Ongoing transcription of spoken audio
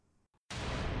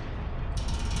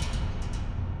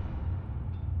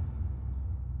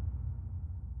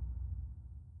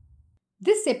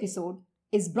This episode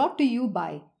is brought to you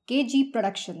by KG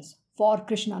Productions for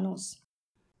KrsnaKnows.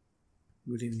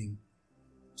 Good evening.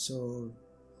 So,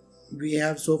 we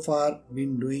have so far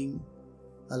been doing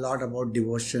a lot about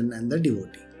devotion and the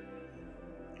devotee.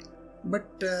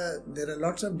 But there are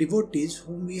lots of devotees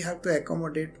whom we have to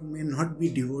accommodate who may not be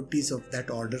devotees of that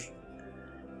order.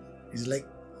 It's like,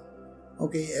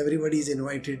 okay, everybody is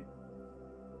invited.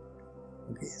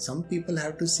 Okay, some people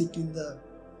have to sit in the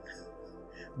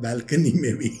balcony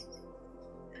maybe.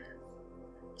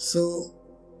 So,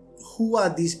 who are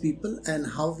these people and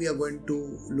how we are going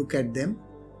to look at them?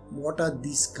 What are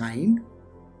these kind?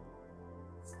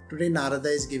 Today Narada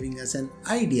is giving us an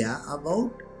idea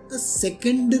about the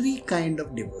secondary kind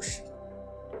of devotion.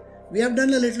 We have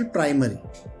done a little primary.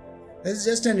 This is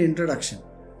just an introduction.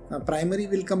 Now, primary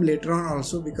will come later on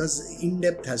also because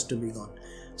in-depth has to be gone.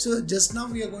 So just now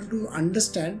we are going to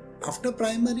understand, after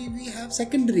primary we have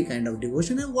secondary kind of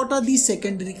devotion, and what are these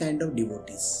secondary kind of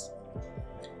devotees.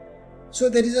 So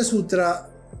there is a Sutra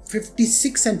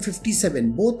 56 and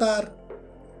 57, both are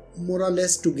more or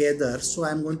less together. So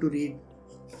I am going to read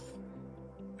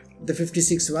the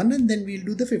 56 one and then we'll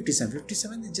do the 57.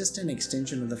 57 is just an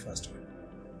extension of the first one.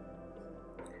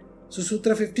 So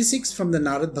Sutra 56 from the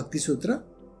Narada Bhakti Sutra.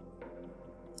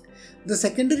 The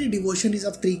secondary devotion is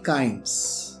of three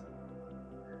kinds,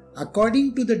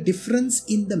 according to the difference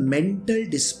in the mental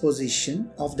disposition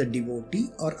of the devotee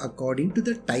or according to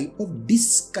the type of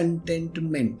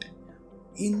discontentment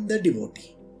in the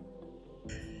devotee.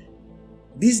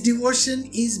 This devotion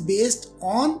is based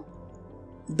on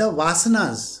the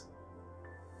vasanas.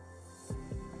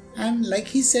 And like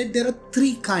he said, there are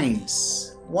three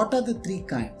kinds. What are the three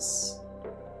kinds?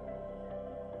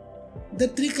 The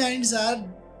three kinds are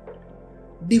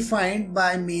defined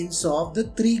by means of the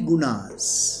three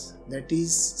gunas, that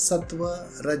is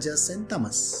sattva, rajas and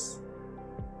tamas.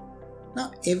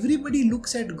 Now everybody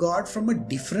looks at God from a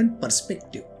different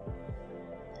perspective.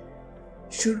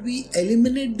 Should we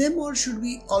eliminate them or should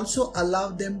we also allow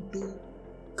them to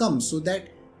come? So that,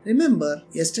 remember,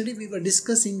 yesterday we were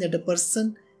discussing that a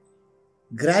person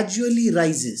gradually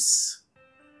rises,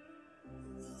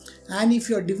 and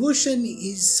if your devotion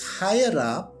is higher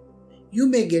up, you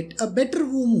may get a better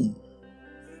womb,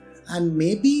 and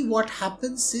maybe what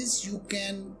happens is you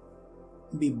can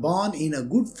be born in a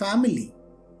good family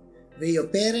where your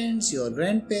parents, your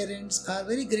grandparents are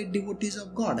very great devotees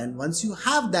of God, and once you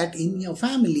have that in your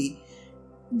family,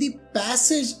 the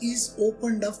passage is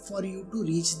opened up for you to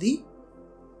reach the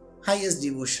highest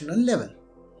devotional level.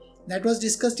 That was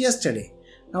discussed yesterday.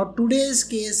 Now today's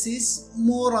case is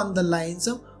more on the lines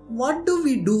of what do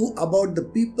we do about the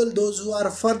people, those who are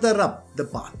further up the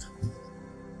path.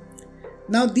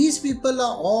 Now these people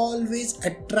are always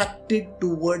attracted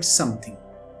towards something.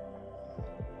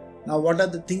 Now what are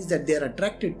the things that they are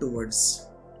attracted towards?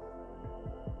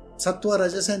 Sattva,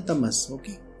 rajas and tamas.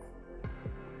 Okay.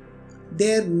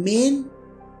 Their main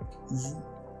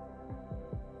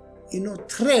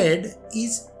thread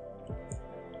is,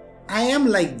 I am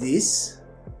like this.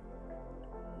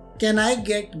 Can I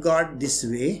get God this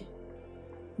way?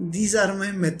 These are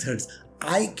my methods.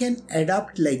 I can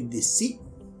adapt like this. See?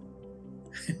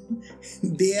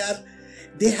 They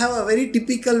have a very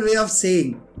typical way of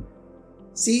saying,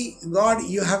 see, God,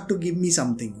 you have to give me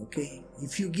something, okay?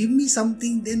 If you give me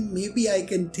something, then maybe I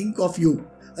can think of you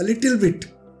a little bit.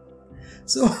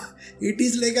 So, it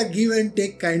is like a give and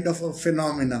take kind of a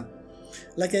phenomena.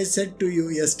 Like I said to you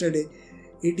yesterday,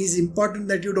 it is important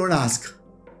that you don't ask.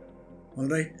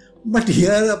 Alright? But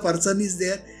here a person is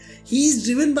there, he is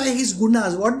driven by his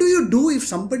gunas. What do you do if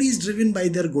somebody is driven by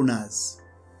their gunas?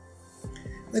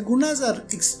 The gunas are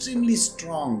extremely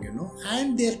strong,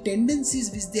 and their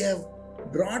tendencies which they have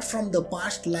brought from the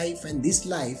past life and this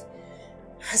life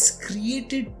has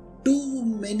created too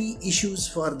many issues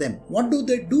for them. What do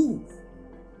they do?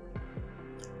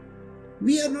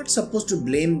 We are not supposed to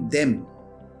blame them.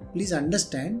 Please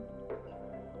understand,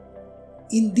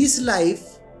 in this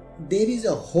life, there is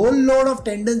a whole load of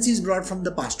tendencies brought from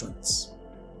the past ones.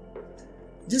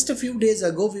 Just a few days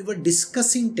ago, we were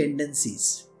discussing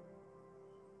tendencies.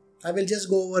 I will just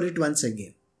go over it once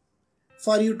again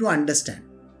for you to understand.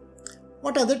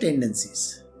 What are the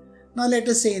tendencies? Now let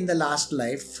us say in the last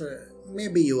life,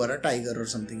 maybe you are a tiger or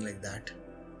something like that.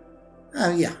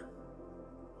 Yeah.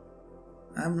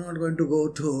 I'm not going to go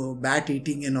to bat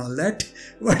eating and all that,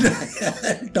 but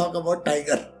I'll talk about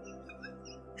tiger.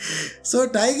 So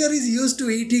tiger is used to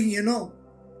eating,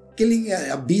 killing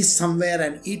a beast somewhere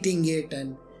and eating it,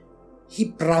 and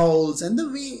he prowls and the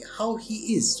way how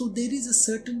he is. So there is a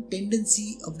certain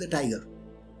tendency of the tiger.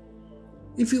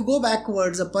 If you go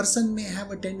backwards, a person may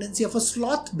have a tendency of a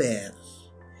sloth bear.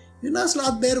 You know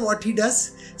sloth bear, what he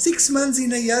does? 6 months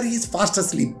in a year, he is fast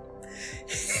asleep.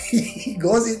 He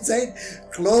goes inside,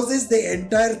 closes the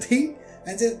entire thing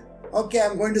and says, okay,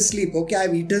 I'm going to sleep. Okay,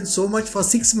 I've eaten so much for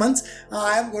 6 months.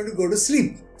 I am going to go to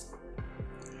sleep.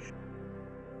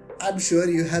 I'm sure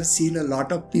you have seen a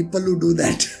lot of people who do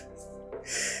that.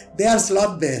 They are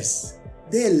sloth bears.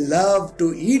 They love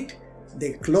to eat.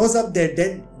 They close up their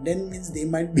den. Den means they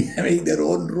might be having their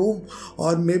own room,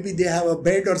 or maybe they have a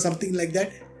bed or something like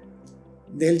that.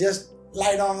 They'll just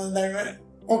lie down and then,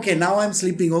 okay, now I'm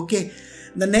sleeping. Okay,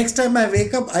 the next time I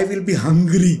wake up, I will be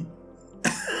hungry.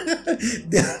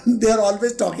 They are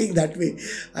always talking that way.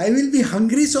 I will be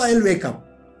hungry, so I'll wake up.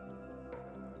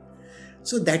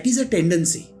 So that is a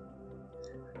tendency.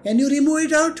 Can you remove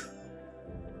it out?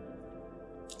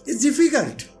 It's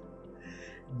difficult.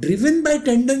 Driven by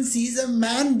tendencies, a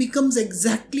man becomes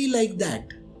exactly like that.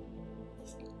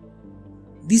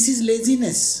 This is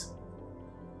laziness.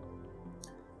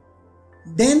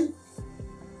 Then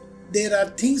there are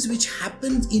things which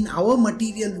happen in our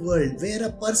material world where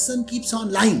a person keeps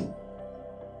on lying.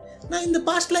 Now in the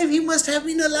past life he must have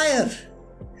been a liar.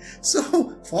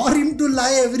 So for him to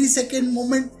lie every second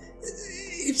moment,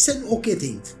 it's an okay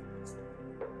thing.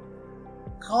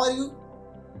 How are you?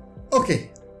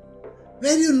 Okay.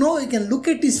 Where you can look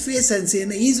at his face and say,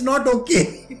 he's not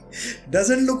okay.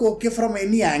 Doesn't look okay from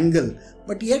any angle.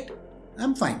 But yet,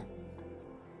 I'm fine.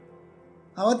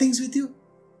 How are things with you?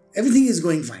 Everything is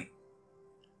going fine.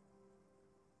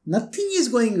 Nothing is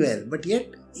going well, but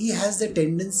yet he has the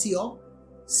tendency of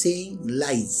saying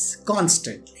lies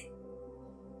constantly.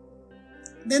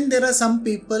 Then there are some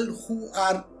people who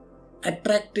are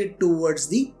attracted towards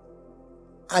the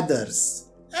others,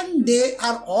 and they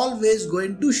are always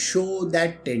going to show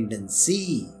that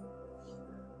tendency.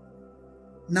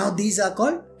 Now these are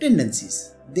called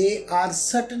tendencies. They are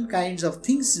certain kinds of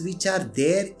things which are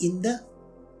there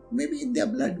maybe in their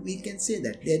blood. We can say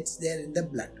that that's there in the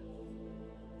blood.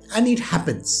 And it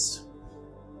happens.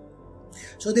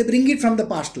 So they bring it from the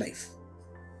past life.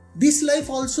 This life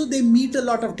also they meet a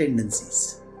lot of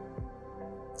tendencies.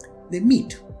 They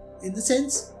meet in the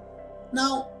sense,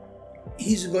 now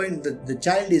the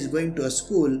child is going to a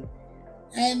school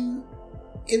and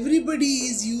everybody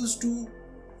is used to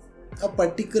a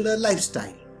particular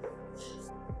lifestyle.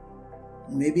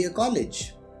 Maybe a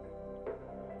college.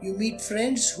 You meet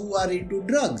friends who are into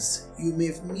drugs. You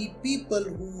may meet people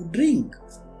who drink.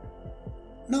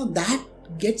 Now that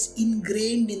gets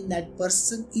ingrained in that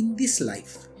person in this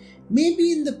life.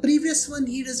 Maybe in the previous one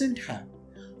he doesn't have.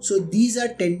 So these are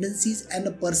tendencies, and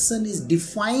a person is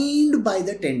defined by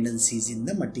the tendencies in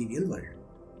the material world.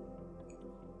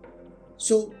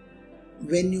 So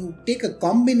when you take a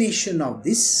combination of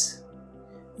this,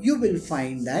 you will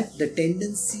find that the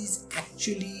tendencies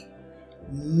actually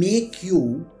make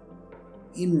you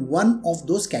in one of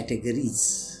those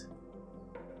categories: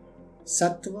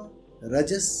 Sattva,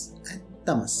 Rajas and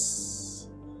Tamas.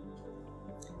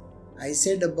 I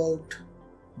said about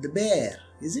the bear,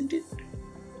 isn't it?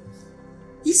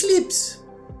 He sleeps.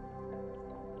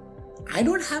 I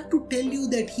don't have to tell you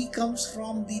that he comes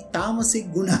from the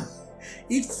tamasic guna.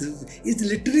 It's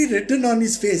literally written on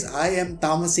his face. I am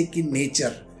tamasic in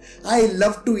nature. I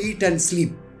love to eat and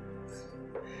sleep.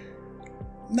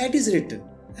 That is written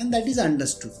and that is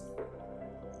understood.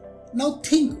 Now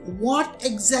think, what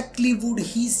exactly would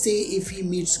he say if he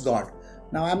meets God?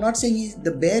 Now I'm not saying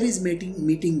the bear is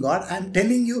meeting God. I'm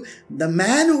telling you, the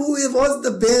man who was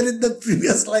the bear in the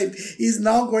previous life is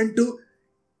now going to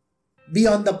be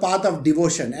on the path of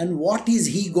devotion. And what is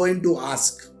he going to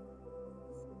ask?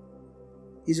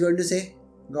 He's going to say,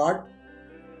 God,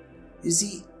 you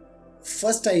see,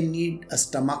 first I need a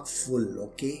stomach full,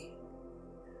 okay?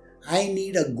 I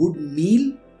need a good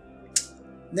meal.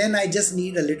 Then I just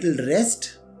need a little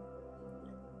rest.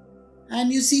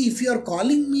 And you see, if you are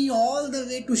calling me all the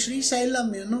way to Sri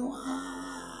Shailam,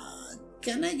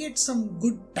 can I get some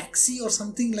good taxi or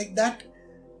something like that?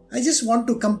 I just want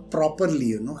to come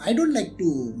properly, I don't like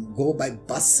to go by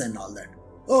bus and all that.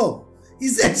 Oh,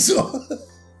 is that so?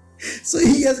 So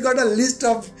he has got a list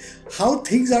of how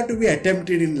things are to be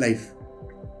attempted in life.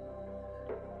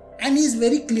 And he is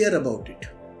very clear about it.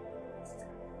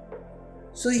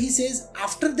 So he says,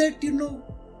 after that,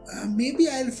 maybe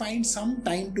I'll find some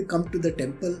time to come to the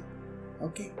temple.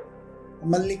 Okay.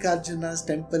 Mallikarjuna's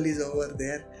temple is over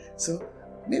there. So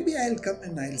maybe I'll come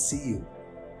and I'll see you.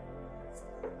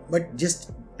 But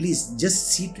please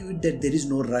see to it that there is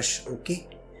no rush. Okay.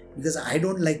 Because I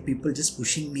don't like people just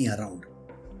pushing me around.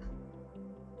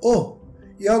 Oh,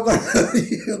 you've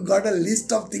got a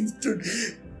list of things to...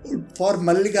 for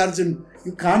Mallikarjun,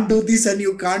 you can't do this and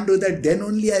you can't do that, then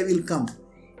only I will come.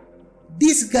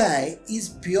 This guy is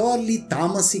purely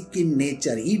tamasic in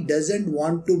nature. He doesn't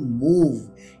want to move.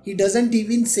 He doesn't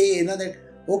even say, that,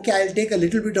 okay, I'll take a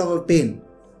little bit of a pain.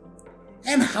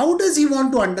 And how does he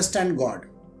want to understand God?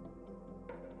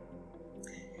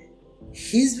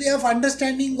 His way of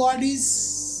understanding God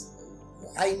is,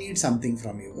 I need something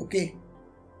from you, okay?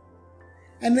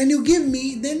 And when you give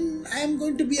me, then I am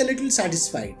going to be a little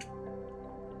satisfied.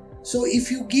 So if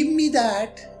you give me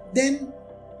that, then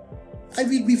I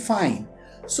will be fine.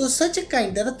 So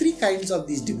there are three kinds of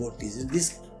these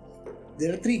devotees.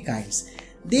 There are three kinds.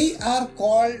 They are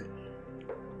called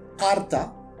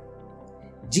Artha,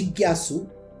 Jigyasu,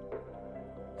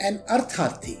 and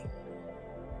Artharthi.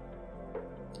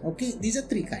 Okay, these are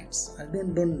three kinds.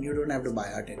 You don't have to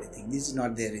buy out anything. This is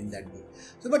not there in that book.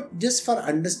 So, but just for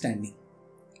understanding.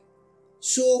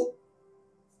 So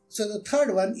the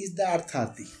third one is the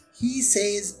Artharthi. He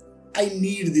says, I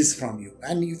need this from you.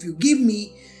 And if you give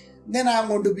me, then I am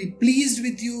going to be pleased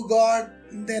with you, God.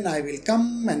 Then I will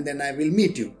come and then I will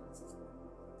meet you.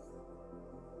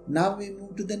 Now we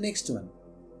move to the next one.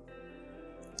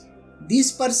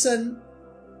 This person,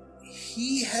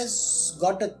 he has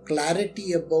got a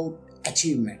clarity about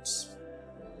achievements.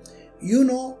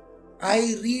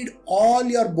 I read all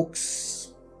your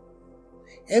books.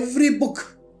 Every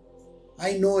book,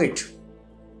 I know it.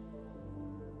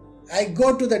 I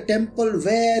go to the temple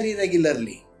very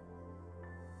regularly.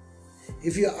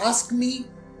 If you ask me,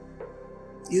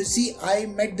 you see, I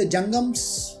met the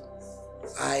Jangams.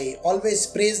 I always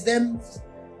praise them.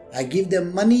 I give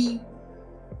them money.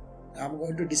 I'm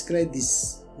going to describe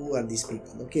this. Who are these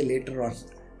people? Okay, later on.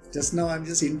 Just now I'm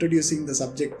just introducing the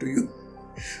subject to you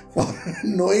for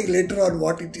knowing later on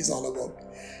what it is all about.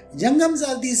 Jangams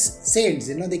are these saints,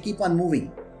 they keep on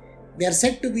moving. They are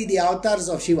said to be the avatars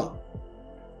of Shiva.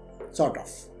 Sort of.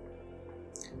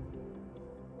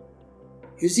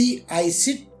 You see, I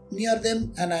sit near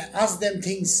them and I ask them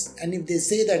things, and if they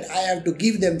say that I have to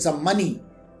give them some money,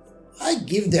 I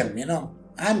give them,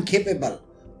 I'm capable.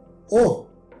 Oh,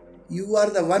 you are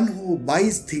the one who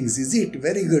buys things, is it?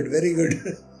 Very good, very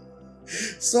good.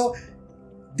 So,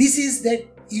 this is that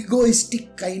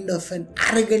egoistic kind of an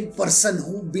arrogant person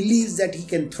who believes that he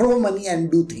can throw money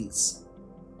and do things.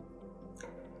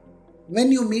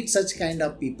 When you meet such kind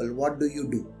of people, what do you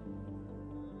do?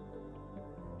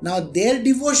 Now their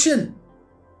devotion,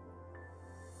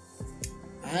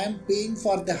 I am paying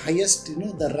for the highest,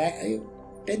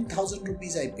 10,000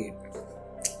 rupees I paid.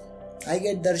 I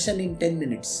get darshan in 10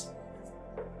 minutes.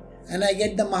 And I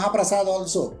get the Mahaprasad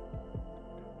also.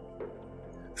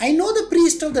 I know the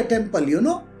priest of the temple,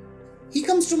 He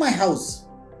comes to my house.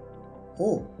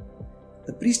 Oh,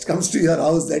 the priest comes to your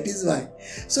house, that is why.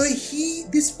 So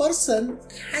this person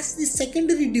has this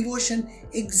secondary devotion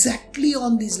exactly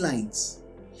on these lines.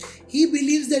 He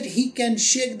believes that he can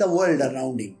shake the world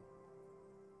around him.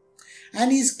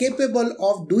 And he is capable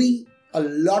of doing a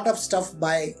lot of stuff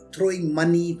by throwing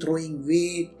money, throwing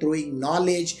weight, throwing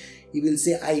knowledge. He will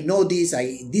say, I know this,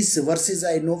 these verses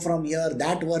I know from here,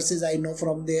 that verses I know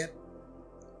from there.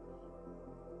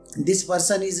 This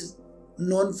person is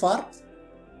known for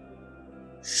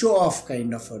show-off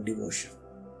kind of a devotion.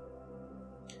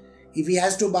 If he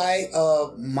has to buy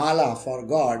a mala for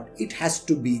God, it has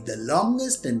to be the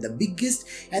longest and the biggest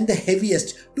and the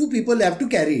heaviest. 2 people have to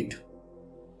carry it.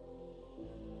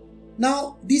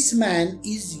 Now, this man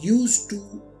is used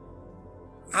to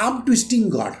arm twisting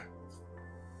God.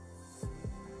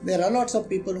 There are lots of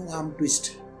people who arm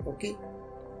twist. Okay?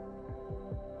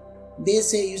 They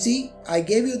say, you see, I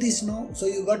gave you this now, so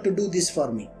you got to do this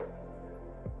for me.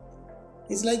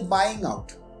 It's like buying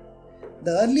out.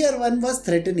 The earlier one was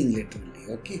threatening literally.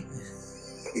 Okay?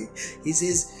 He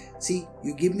says, see,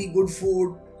 you give me good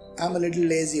food, I'm a little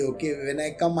lazy. Okay? When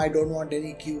I come, I don't want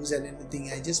any queues and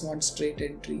anything. I just want straight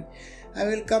entry. I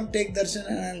will come take darshan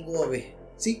and I'll go away.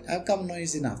 See, I've come now,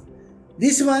 is enough.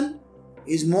 This one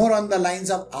is more on the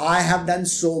lines of, I have done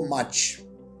so much.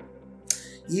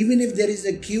 Even if there is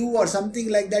a queue or something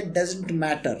like that, doesn't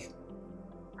matter.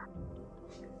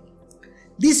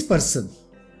 This person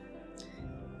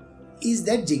is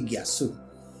that Jigyasu.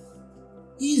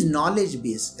 He is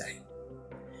knowledge-based guy.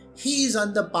 He is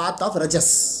on the path of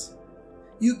Rajas.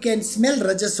 You can smell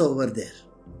Rajas over there.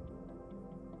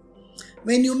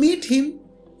 When you meet him,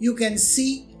 you can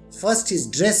see first his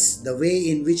dress, the way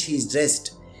in which he is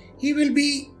dressed. He will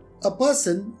be a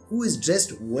person who is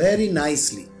dressed very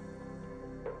nicely,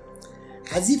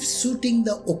 as if suiting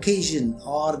the occasion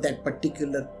or that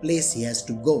particular place he has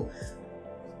to go.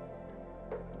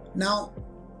 Now,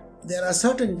 there are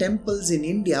certain temples in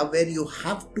India where you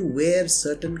have to wear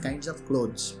certain kinds of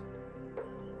clothes.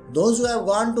 Those who have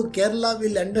gone to Kerala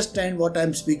will understand what I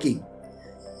am speaking.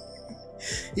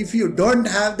 If you don't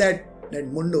have that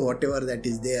mundu, whatever that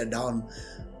is there down,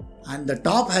 and the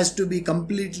top has to be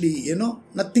completely,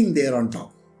 nothing there on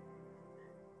top.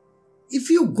 If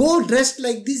you go dressed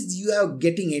like this, you are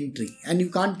getting entry and you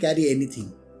can't carry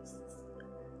anything.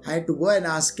 I had to go and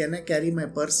ask, can I carry my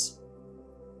purse?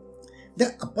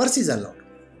 The purse is allowed.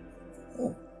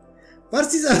 Oh,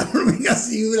 purse is allowed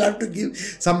because you will have to give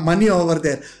some money over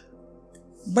there.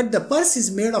 But the purse is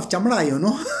made of chamda,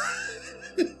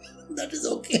 That is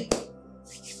okay.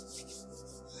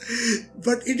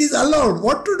 But it is allowed.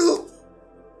 What to do?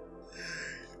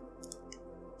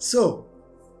 So,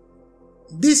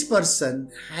 this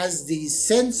person has the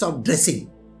sense of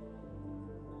dressing.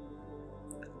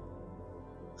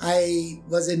 I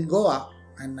was in Goa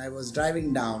and I was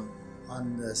driving down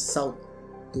on the south,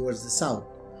 towards the south,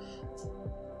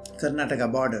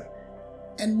 Karnataka border.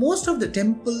 And most of the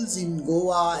temples in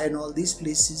Goa and all these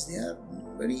places, they are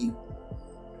very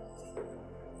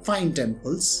fine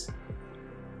temples.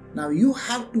 Now you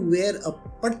have to wear a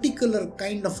particular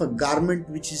kind of a garment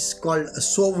which is called a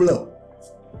sovla.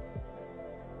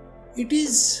 It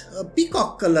is a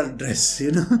peacock colored dress,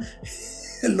 a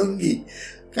lungi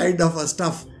kind of a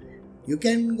stuff. You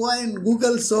can go and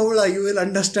Google sovla, you will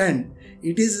understand.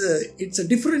 It's a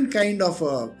different kind of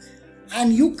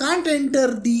and you can't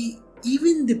enter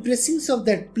even the precincts of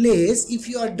that place if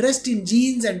you are dressed in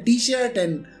jeans and t-shirt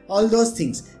and all those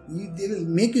things. They will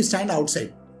make you stand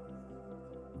outside.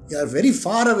 You are very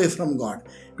far away from God.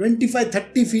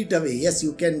 25-30 feet away. Yes,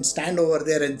 you can stand over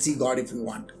there and see God if you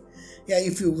want. Yeah,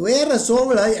 if you wear a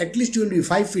sovla, at least you will be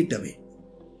 5 feet away.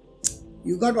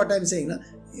 You got what I am saying, no?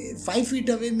 5 feet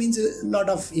away means a lot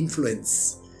of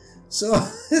influence. So,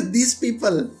 these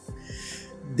people,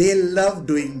 they love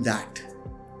doing that.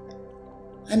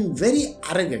 And very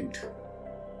arrogant.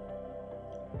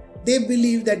 They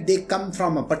believe that they come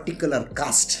from a particular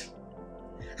caste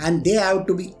and they have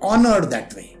to be honored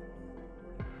that way.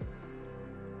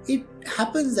 It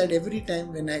happens that every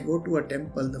time when I go to a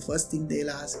temple, the first thing they'll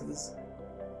ask is,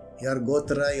 your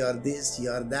Gotra, your this,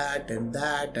 your that and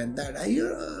that and that.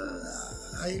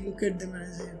 I look at them and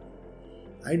I say,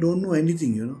 I don't know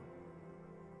anything,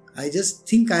 I just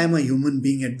think I am a human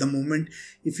being at the moment.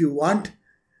 If you want,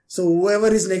 so whoever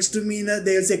is next to me,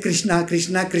 they'll say Krishna,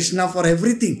 Krishna, Krishna for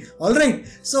everything. Alright.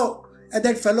 So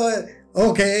that fellow,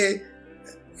 okay,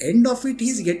 end of it,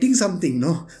 he's getting something,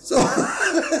 no? So,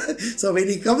 so when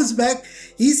he comes back,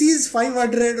 he sees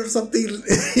 500 or something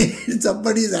in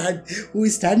somebody's hand who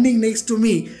is standing next to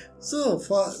me. So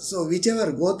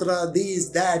whichever Gotra, this,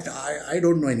 that, I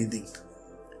don't know anything.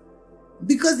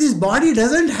 Because this body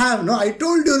doesn't have, I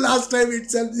told you last time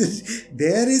itself,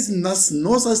 there is no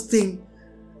such thing.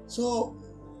 So,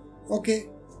 okay.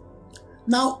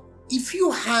 Now, if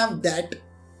you have that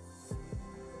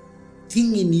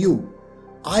thing in you,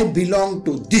 I belong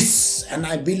to this and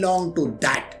I belong to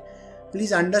that.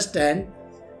 Please understand,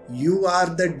 you are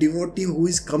the devotee who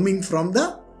is coming from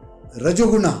the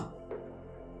Rajoguna.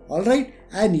 Alright?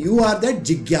 And you are that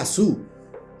Jigyasu.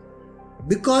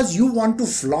 Because you want to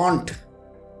flaunt.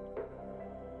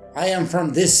 I am from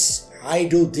this. I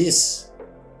do this.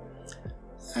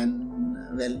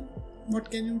 And well, what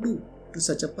can you do to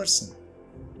such a person?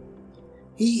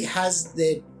 He has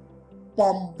the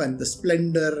pomp and the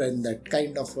splendor and that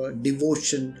kind of a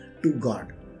devotion to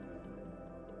God.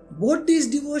 Both these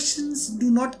devotions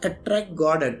do not attract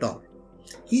God at all.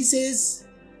 He says,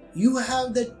 you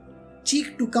have the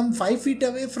cheek to come 5 feet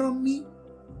away from me.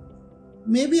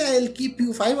 Maybe I'll keep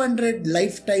you 500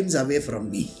 lifetimes away from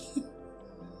me.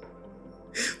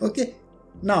 Okay,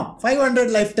 now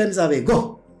 500 lifetimes away,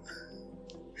 go.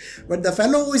 But the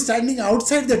fellow who is standing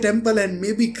outside the temple and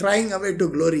maybe crying away to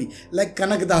glory, like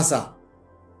Kanakdasa,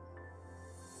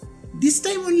 this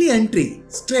time only entry,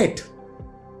 straight.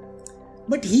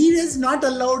 But he is not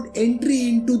allowed entry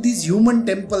into this human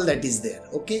temple that is there,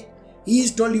 okay? He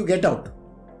is told, you get out.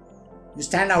 You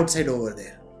stand outside over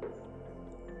there.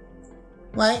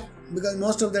 Why? Because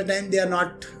most of the time they are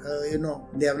not,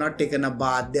 they have not taken a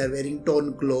bath, they are wearing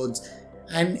torn clothes.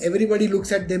 And everybody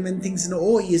looks at them and thinks,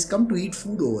 oh, he has come to eat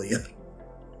food over here.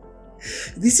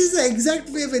 This is the exact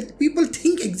way when people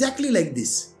think exactly like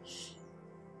this.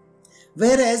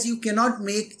 Whereas you cannot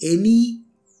make any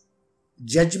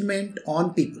judgment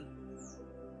on people.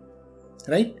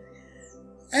 Right?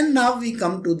 And now we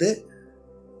come to the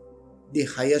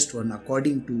highest one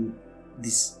according to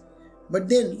this. But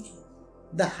then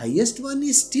the highest one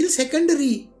is still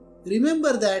secondary.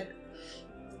 Remember that.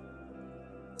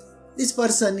 This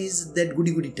person is that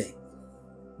goody goody type.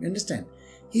 You understand?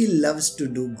 He loves to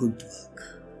do good work.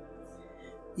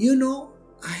 You know,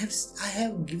 I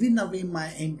have given away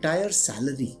my entire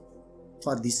salary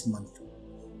for this month.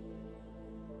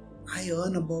 I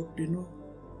earn about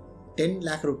 10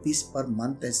 lakh rupees per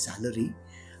month as salary.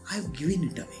 I have given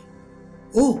it away.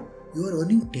 Oh, you are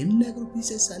earning 10 lakh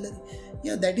rupees as salary?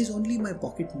 Yeah, that is only my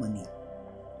pocket money.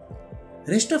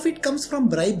 Rest of it comes from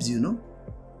bribes, The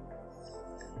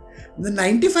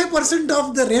 95%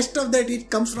 of the rest of that, it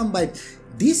comes from bribes.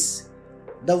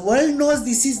 The world knows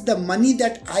this is the money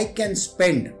that I can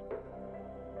spend.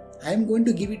 I am going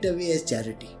to give it away as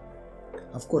charity.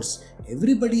 Of course,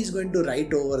 everybody is going to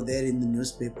write over there in the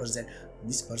newspapers that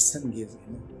this person gave,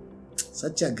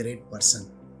 such a great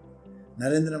person.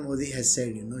 Narendra Modi has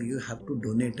said, you have to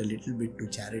donate a little bit to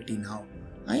charity now.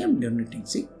 I am donating,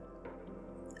 see.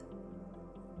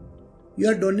 You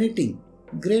are donating.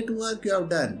 Great work you have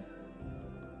done.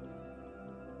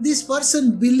 This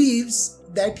person believes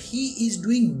that he is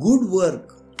doing good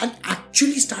work and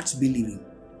actually starts believing.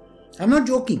 I'm not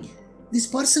joking. This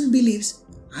person believes,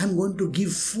 I'm going to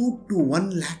give food to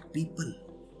 1 lakh people.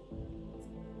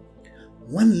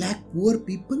 1 lakh poor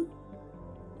people,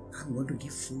 I'm going to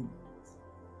give food.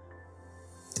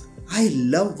 I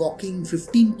love walking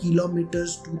 15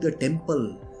 kilometers to the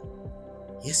temple.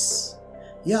 Yes.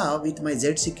 Yeah, with my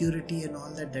Z security and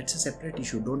all that, that's a separate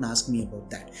issue. Don't ask me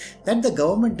about that. That the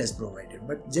government has provided,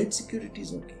 but Z security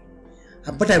is okay.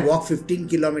 But I walk 15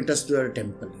 kilometers to a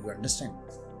temple, you understand?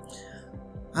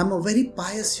 I'm a very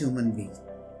pious human being.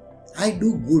 I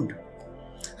do good.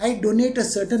 I donate a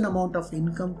certain amount of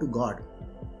income to God,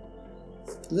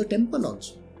 to the temple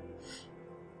also.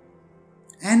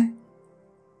 And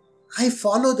I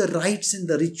follow the rites and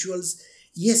the rituals.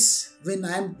 Yes, when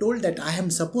I am told that I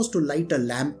am supposed to light a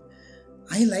lamp,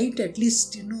 I light at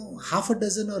least, half a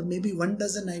dozen or maybe 1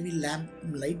 dozen. I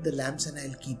will light the lamps and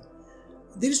I'll keep.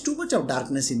 There is too much of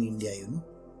darkness in India,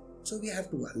 So we have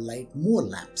to light more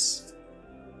lamps.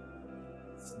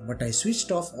 But I switched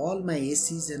off all my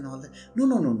ACs and all that.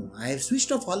 No. I have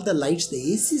switched off all the lights. The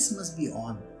ACs must be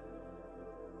on.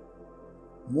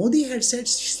 Modi had said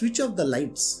switch off the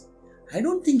lights. I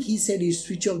don't think he said you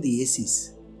switch off the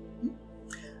ACs.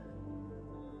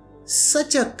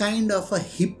 Such a kind of a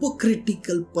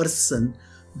hypocritical person,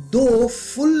 though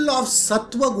full of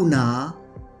sattva guna,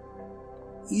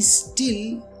 is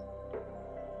still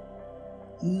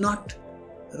not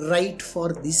right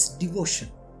for this devotion.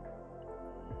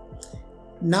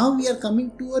 Now we are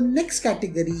coming to a next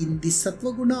category. In this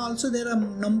sattva guna also there are a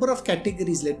number of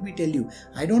categories, let me tell you.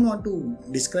 I don't want to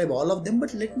describe all of them,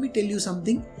 but let me tell you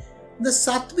something. The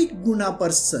sattvic guna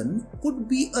person could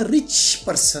be a rich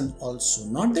person also,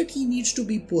 not that he needs to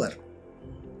be poor.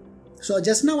 So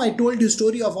just now I told you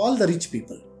story of all the rich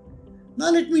people.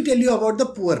 Now let me tell you about the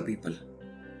poor people.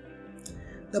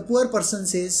 The poor person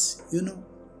says,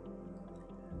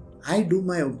 I do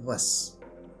my upvas.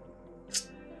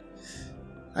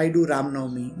 I do Ram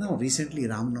Navami. Now recently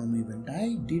Ram Navami went.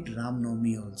 I did Ram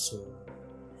Navami also.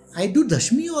 I do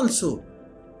Dashmi also.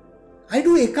 I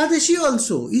do Ekadashi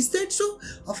also. Is that so?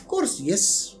 Of course,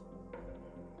 yes.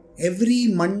 Every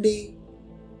Monday,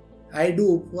 I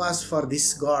do Upvas for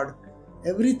this God.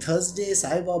 Every Thursday,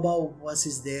 Sai Baba Upvas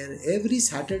is there. Every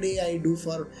Saturday, I do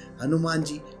for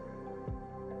Hanumanji.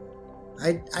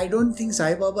 I don't think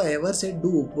Sai Baba ever said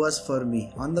do Upvas for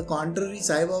me. On the contrary,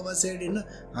 Sai Baba said,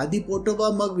 Adi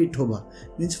Potoba Mag Vithoba.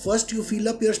 Means first you fill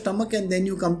up your stomach and then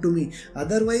you come to me.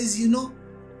 Otherwise, you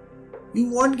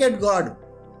won't get God.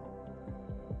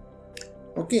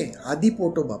 Okay, Adi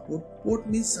Potoba. Pot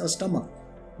means a stomach.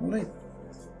 Alright.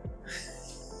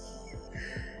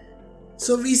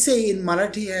 So we say in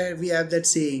Marathi, we have that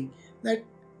saying that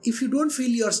if you don't fill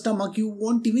your stomach, you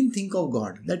won't even think of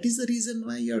God. That is the reason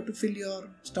why you have to fill your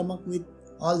stomach with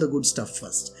all the good stuff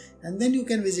first. And then you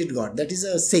can visit God. That is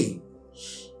a saying.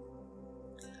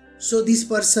 So this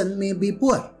person may be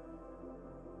poor,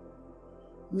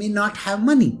 may not have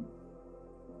money,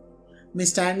 may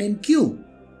stand in queue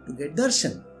to get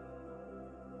darshan,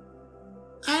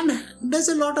 and does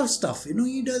a lot of stuff.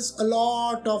 He does a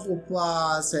lot of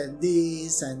upvas and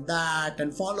this and that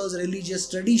and follows religious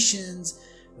traditions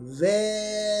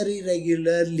very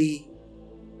regularly.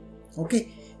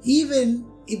 Okay, even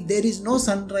if there is no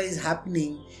sunrise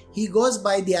happening, he goes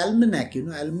by the almanac,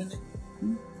 almanac.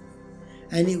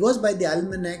 And he goes by the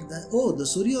almanac that, the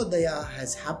Suryodaya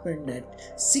has happened at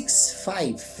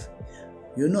 6:05.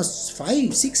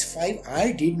 6:05,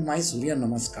 I did my Surya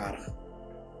Namaskara.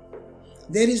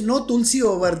 There is no Tulsi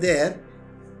over there,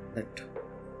 but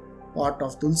pot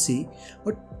of tulsi.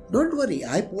 But don't worry,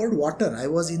 I poured water. I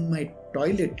was in my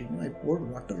toilet, I poured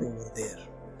water over there.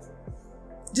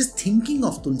 Just thinking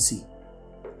of tulsi.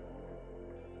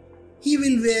 He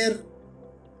will wear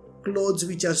clothes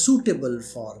which are suitable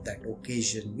for that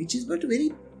occasion, which is but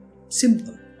very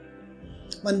simple.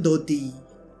 One dhoti,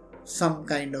 some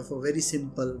kind of a very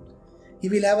simple. He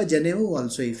will have a janevu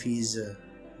also if he is a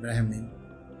Brahmin.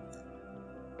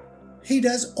 He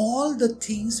does all the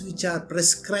things which are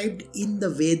prescribed in the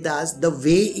Vedas the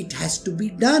way it has to be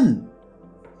done.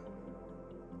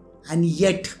 And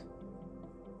yet,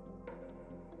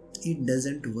 it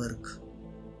doesn't work.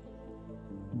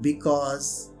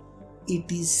 Because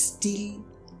it is still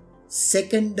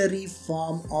secondary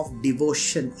form of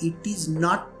devotion. It is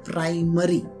not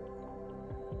primary.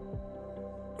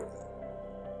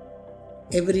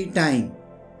 Every time,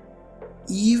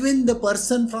 even the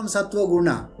person from Sattva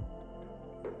Guna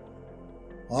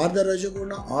or the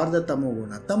Rajaguna or the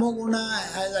Tamoguna. Tamoguna,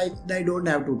 I don't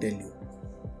have to tell you.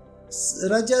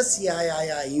 Rajas,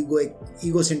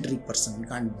 egocentric person,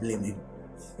 can't blame him.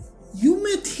 You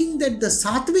may think that the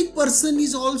Sattvic person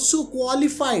is also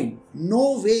qualified.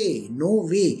 No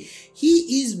way.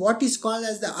 He is what is called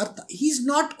as the Artha. He is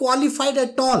not qualified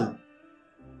at all.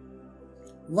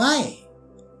 Why?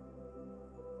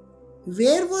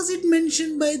 Where was it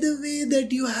mentioned, by the way,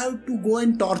 that you have to go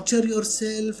and torture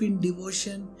yourself in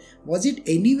devotion? Was it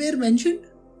anywhere mentioned?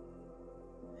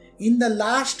 In the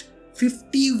last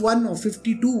 51 or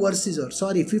 52 verses,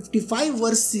 55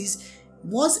 verses,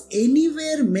 was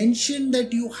anywhere mentioned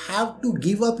that you have to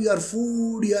give up your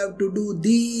food, you have to do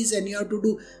this and you have to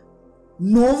do...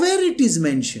 Nowhere it is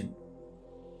mentioned.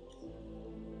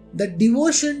 The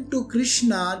devotion to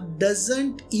Krishna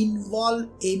doesn't involve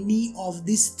any of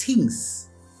these things.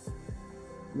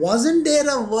 Wasn't there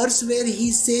a verse where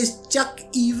he says, chuck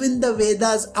even the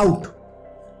Vedas out?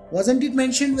 Wasn't it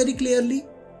mentioned very clearly?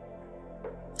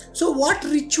 So what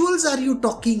rituals are you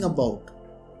talking about?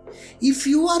 If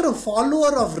you are a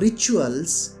follower of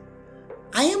rituals,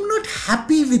 I am not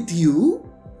happy with you.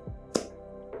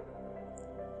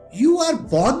 You are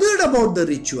bothered about the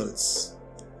rituals.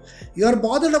 You are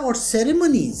bothered about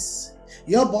ceremonies.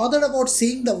 You are bothered about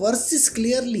saying the verses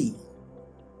clearly.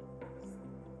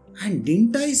 And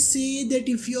didn't I say that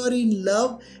if you are in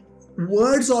love,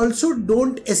 words also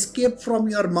don't escape from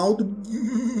your mouth.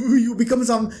 You become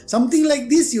something like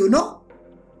this, You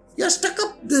are stuck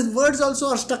up. The words also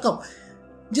are stuck up.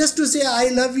 Just to say I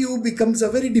love you becomes a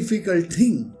very difficult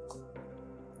thing.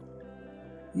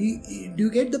 Do you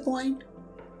get the point?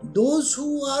 Those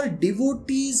who are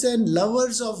devotees and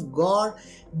lovers of God,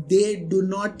 they do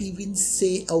not even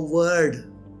say a word.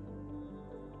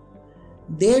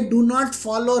 They do not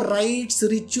follow rites,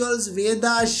 rituals,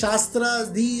 Vedas,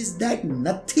 Shastras, these, that,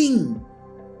 nothing.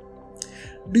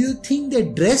 Do you think they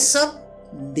dress up?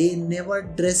 They never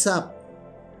dress up.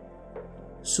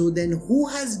 So then who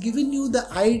has given you the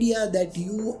idea that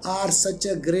you are such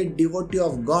a great devotee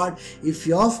of God if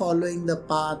you are following the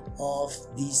path of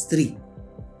these three?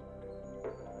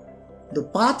 The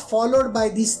path followed by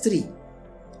these three,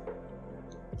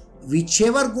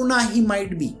 whichever guna he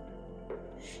might be,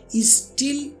 is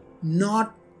still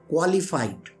not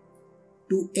qualified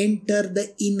to enter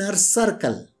the inner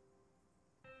circle.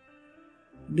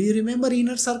 Do you remember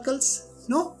inner circles?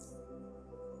 No?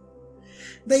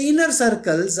 The inner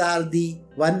circles are the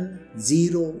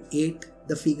 108,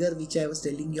 the figure which I was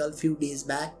telling you all few days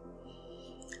back.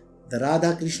 The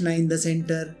Radha Krishna in the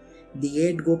center, the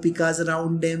 8 gopikas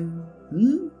around them,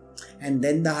 and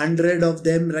then the 100 of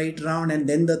them right round, and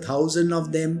then the 1,000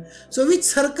 of them. So which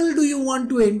circle do you want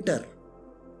to enter?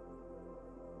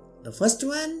 The first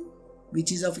one,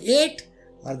 which is of 8,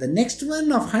 or the next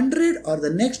one of 100, or the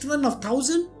next one of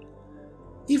 1,000?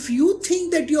 If you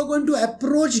think that you are going to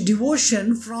approach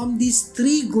devotion from these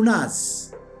 3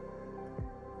 gunas,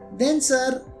 then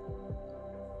sir,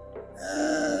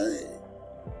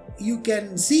 you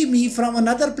can see me from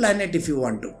another planet if you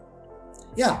want to.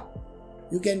 Yeah,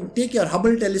 you can take your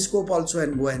Hubble telescope also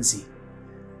and go and see.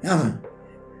 Yeah.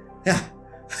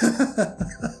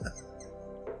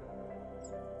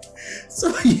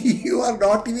 So you are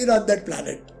not even on that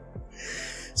planet.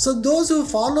 So those who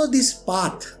follow this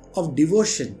path of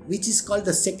devotion, which is called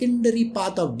the secondary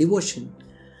path of devotion,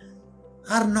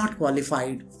 are not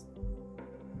qualified.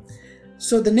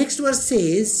 So the next verse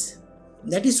says,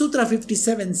 that is Sutra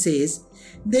 57 says,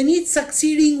 then each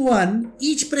succeeding one,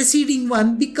 each preceding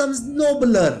one becomes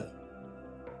nobler.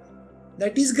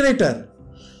 That is greater.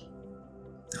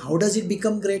 How does it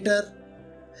become greater?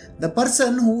 The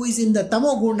person who is in the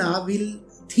tamoguna will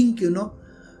think,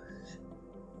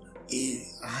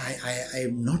 I I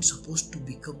am not supposed to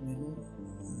become,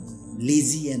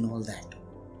 lazy and all that.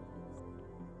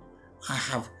 I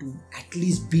have to at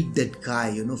least beat that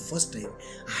guy, first I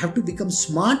have to become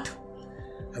smart,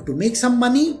 I have to make some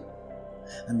money,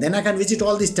 and then I can visit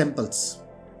all these temples.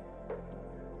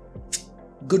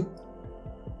 Good.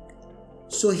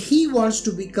 So he wants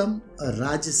to become a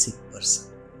Rajasic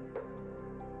person.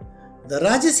 The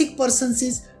Rajasic person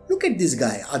says, look at this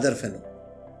guy, other fellow.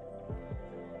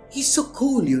 He's so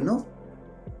cool,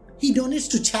 He donates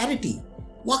to charity,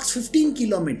 walks 15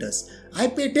 kilometers. I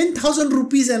pay 10,000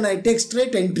 rupees and I take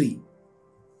straight entry.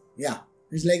 Yeah,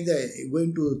 it's like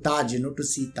going to Taj, to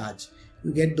see Taj.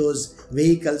 You get those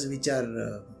vehicles which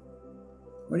are,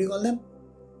 what do you call them?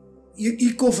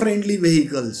 Eco-friendly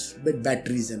vehicles with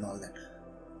batteries and all that.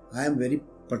 I am very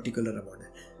particular about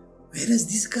that. Whereas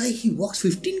this guy, he walks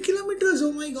 15 kilometers.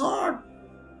 Oh my God.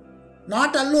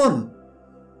 Not alone.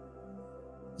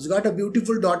 He's got a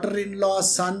beautiful daughter-in-law,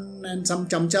 son, and some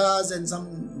chamchas and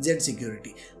some Z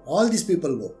security. All these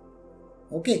people go.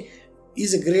 Okay.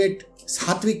 He's a great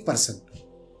sattvic person.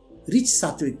 Rich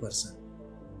sattvic person.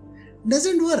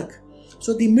 Doesn't work.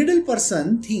 So the middle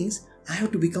person thinks, I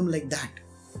have to become like that.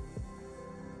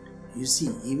 You see,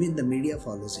 even the media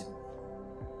follows him.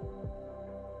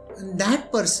 And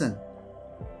that person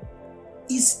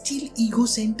is still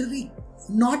egocentric,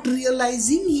 not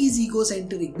realizing he is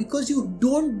egocentric, because you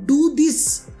don't do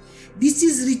this. This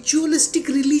is ritualistic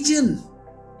religion.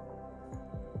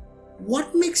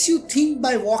 What makes you think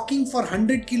by walking for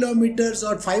 100 kilometers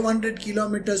or 500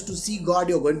 kilometers to see God,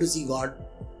 you're going to see God?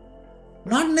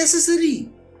 Not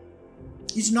necessary.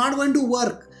 It's not going to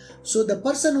work. So the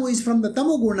person who is from the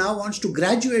Tamoguna wants to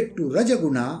graduate to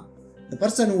Rajaguna. The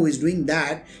person who is doing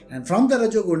that, and from the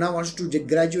Rajaguna wants to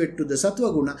graduate to the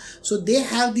Sattva-guna. So they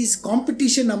have this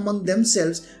competition among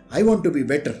themselves. I want to be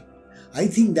better. I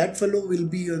think that fellow will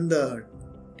be on the,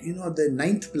 the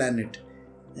 9th planet.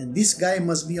 And this guy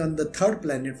must be on the 3rd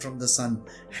planet from the sun.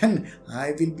 And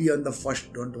I will be on the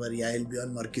 1st. Don't worry, I will be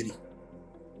on Mercury.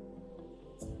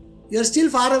 You are still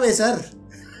far away, sir.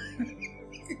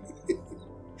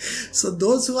 So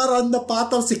those who are on the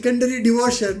path of secondary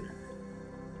devotion,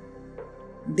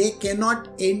 they cannot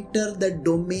enter the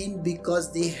domain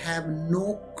because they have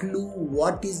no clue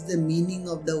what is the meaning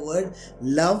of the word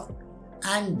love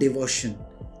and devotion.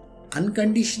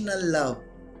 Unconditional love.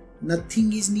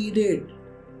 Nothing is needed.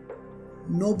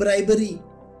 No bribery.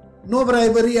 No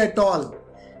bribery at all.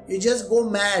 You just go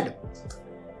mad.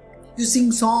 You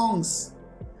sing songs.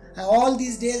 All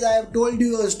these days I have told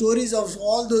you stories of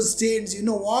all those saints. You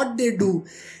know what they do?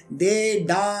 They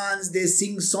dance, they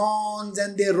sing songs,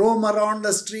 and they roam around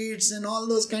the streets and all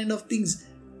those kind of things.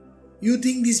 You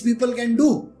think these people can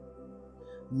do?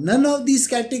 None of these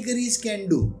categories can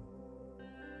do.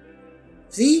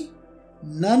 See?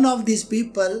 None of these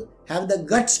people have the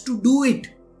guts to do it.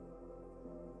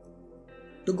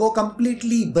 To go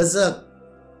completely berserk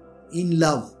in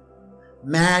love.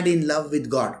 Mad in love with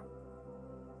God.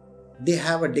 They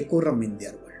have a decorum in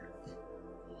their world.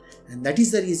 And that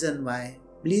is the reason why,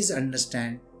 please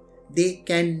understand, they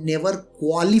can never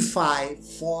qualify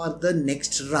for the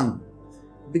next rung.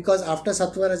 Because after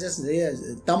Sattva,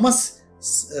 Rajas, Tamas,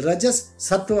 Rajas,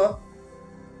 Sattva,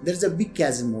 there is a big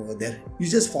chasm over there. You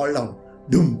just fall down.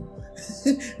 Doom.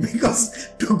 Because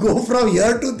to go from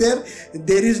here to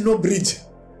there is no bridge.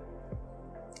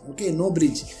 Okay, no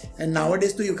bridge. And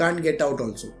nowadays too, you can't get out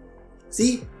also.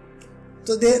 See?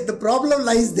 So the problem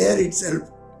lies there itself.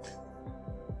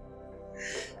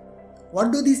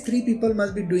 What do these 3 people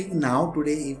must be doing now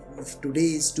today if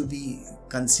today is to be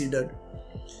considered?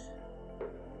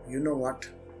 You know what?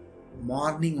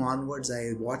 Morning onwards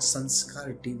I watch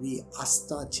Sanskar TV,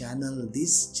 Asta channel,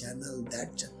 this channel,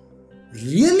 that channel.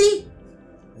 Really?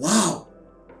 Wow!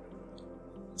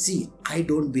 See, I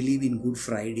don't believe in Good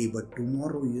Friday, but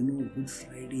tomorrow, Good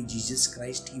Friday, Jesus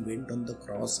Christ, He went on the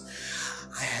cross.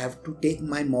 I have to take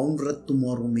my Mount Vrat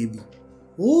tomorrow maybe.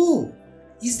 Oh,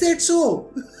 is that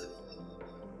so?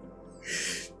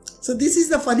 So this is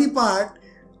the funny part.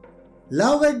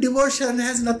 Love and devotion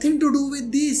has nothing to do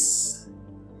with this.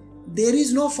 There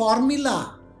is no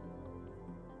formula.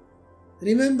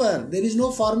 Remember, there is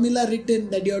no formula written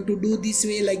that you have to do this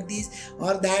way like this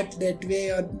or that way.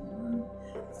 Or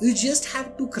you just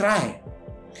have to cry.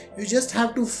 You just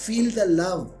have to feel the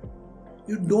love.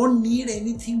 You don't need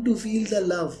anything to feel the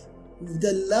love.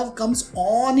 The love comes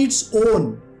on its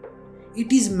own.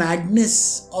 It is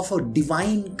madness of a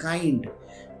divine kind.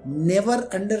 Never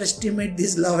underestimate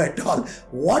this love at all.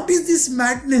 What is this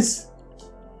madness?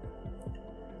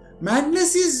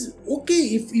 Madness is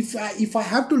okay if I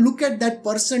have to look at that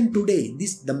person today,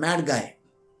 the mad guy.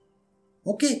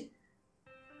 Okay.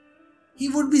 He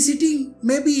would be sitting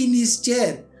maybe in his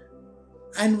chair,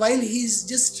 and while he is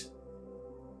just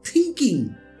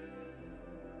thinking,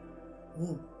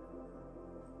 oh,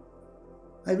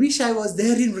 I wish I was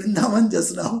there in Vrindavan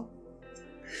just now.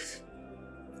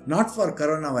 Not for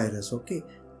coronavirus, okay?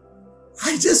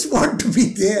 I just want to be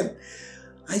there.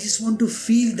 I just want to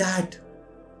feel that.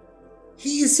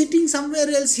 He is sitting somewhere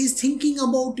else. He is thinking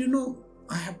about,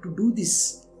 I have to do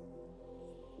this.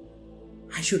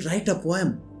 I should write a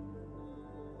poem.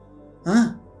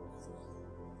 In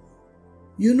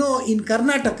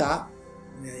Karnataka,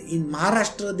 in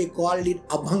Maharashtra, they called it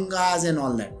abhangas and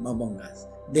all that. Abhangas.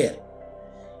 There.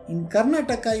 In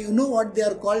Karnataka, you know what they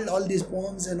are called? All these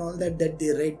poems and all that they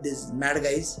write, these mad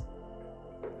guys.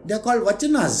 They are called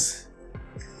vachanas.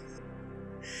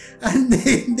 And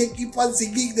they keep on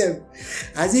singing them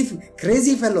as if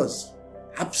crazy fellows.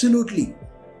 Absolutely.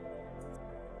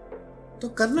 So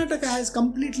Karnataka has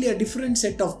completely a different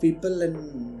set of people,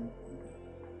 and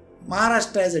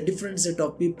Maharashtra has a different set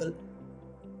of people.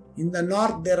 In the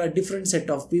north, there are different set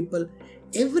of people.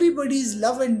 Everybody's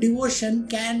love and devotion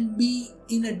can be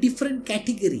in a different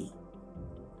category.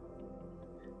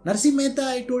 Narsi Mehta,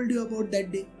 I told you about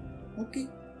that day. Okay.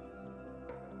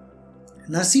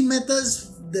 Narsi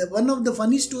Mehta's, one of the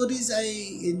funny stories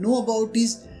I know about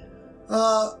is,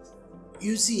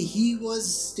 he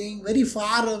was staying very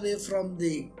far away from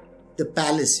the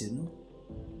palace,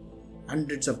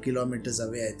 hundreds of kilometers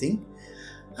away, I think.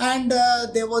 And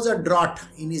there was a drought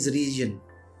in his region.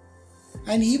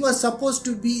 And he was supposed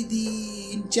to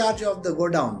be in charge of the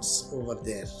godowns over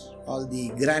there. All the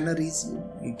granaries,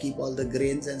 you keep all the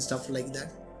grains and stuff like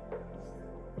that.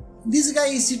 This guy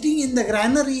is sitting in the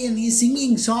granary and he's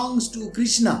singing songs to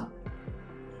Krishna.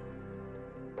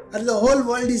 And the whole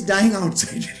world is dying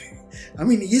outside.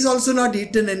 He's also not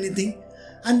eaten anything.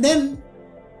 And then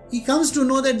he comes to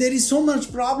know that there is so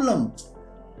much problem.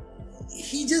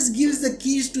 He just gives the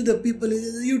keys to the people. He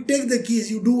says, you take the keys,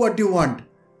 you do what you want.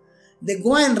 They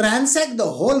go and ransack the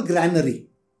whole granary.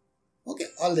 Okay,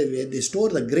 all the way. They store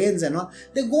the grains and all.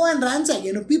 They go and ransack.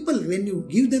 People, when you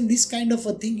give them this kind of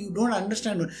a thing, you don't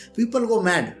understand. People go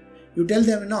mad. You tell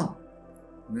them, no.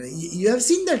 You have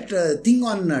seen that thing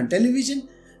on television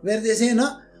where they say,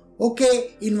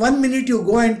 okay, in 1 minute you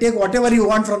go and take whatever you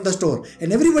want from the store.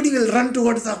 And everybody will run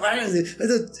towards the fire.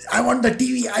 I want the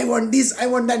TV, I want this, I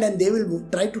want that. And they will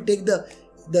try to take the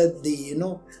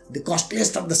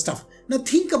costliest of the stuff. Now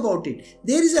think about it.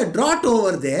 There is a drought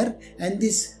over there and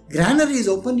this granary is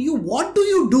open. What do?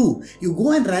 You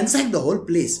go and ransack the whole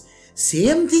place.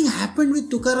 Same thing happened with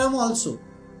Tukaram also.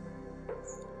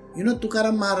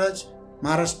 Tukaram Maharaj,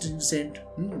 Maharashtrian saint,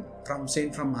 from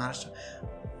Maharashtra.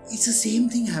 It's the same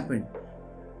thing happened.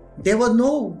 There was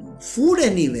no food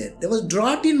anywhere. There was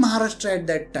drought in Maharashtra at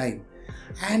that time.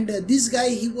 And this guy,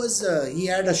 he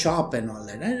had a shop and all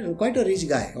that. And quite a rich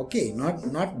guy. Okay,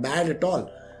 not bad at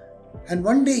all. And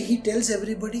one day he tells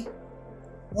everybody,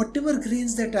 whatever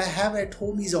grains that I have at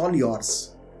home is all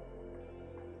yours.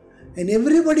 And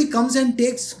everybody comes and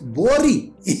takes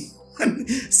bori,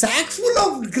 sack full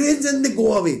of grains, and they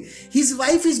go away. His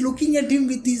wife is looking at him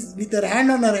with her hand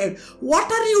on her head.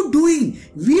 What are you doing?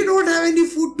 We don't have any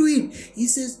food to eat. He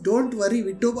says, don't worry,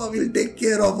 Vithoba will take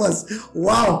care of us.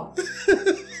 Wow.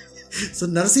 So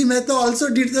Narsi Mehta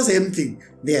also did the same thing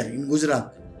there in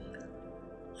Gujarat.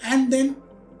 And then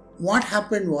what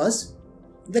happened was,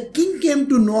 the king came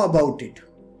to know about it.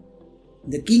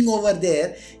 The king over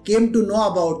there came to know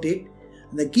about it.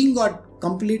 The king got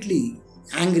completely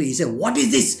angry. He said, what is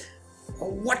this?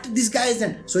 What this guy is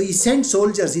done? So he sent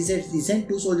soldiers. He sent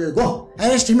 2 soldiers. Go,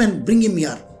 arrest him and bring him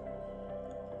here.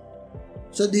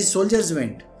 So these soldiers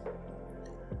went.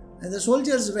 And the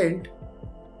soldiers went.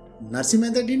 Narsi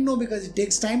Mehta didn't know because it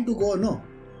takes time to go, no?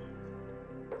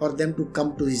 For them to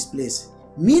come to his place.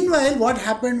 Meanwhile, what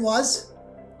happened was,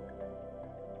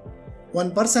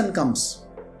 one person comes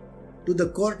to the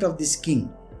court of this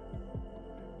king.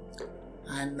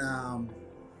 And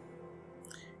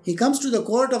he comes to the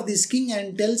court of this king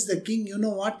and tells the king, you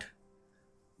know what?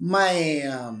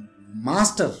 My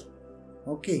master,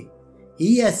 okay,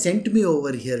 he has sent me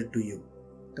over here to you.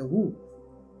 The who?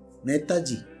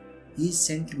 Netaji. He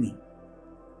sent me.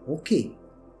 Okay,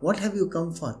 what have you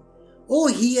come for? Oh,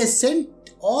 he has sent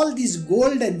all this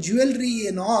gold and jewelry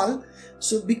and all.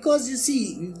 So because you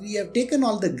see, we have taken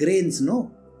all the grains,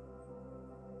 no?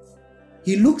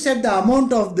 He looks at the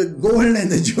amount of the gold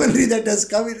and the jewelry that has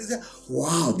come in and says,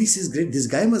 wow, this is great. This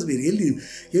guy must be really,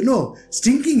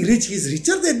 stinking rich. He's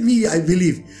richer than me, I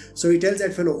believe. So he tells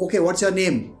that fellow, okay, what's your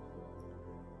name?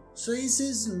 So he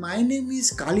says, my name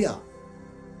is Kalia.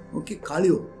 Okay,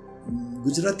 Kalio.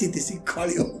 Gujarati, they say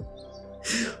Kalyo.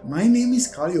 My name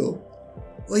is Kalyo.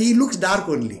 Oh, he looks dark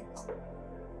only.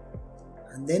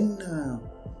 And then,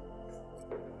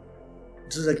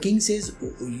 so the king says,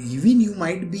 even you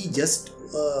might be just,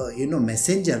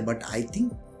 messenger, but I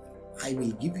think I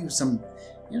will give you some,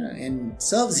 and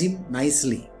serves him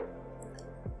nicely.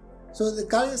 So the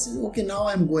Kalya says, okay, now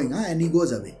I am going, and he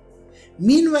goes away.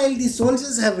 Meanwhile, the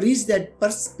soldiers have reached that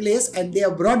place and they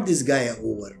have brought this guy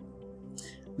over.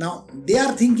 Now, they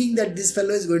are thinking that this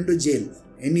fellow is going to jail,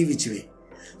 any which way.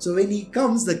 So when he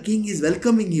comes, the king is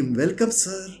welcoming him. Welcome,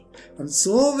 sir. I'm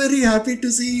so very happy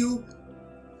to see you.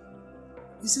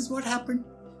 He says, what happened?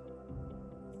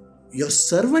 Your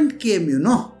servant came,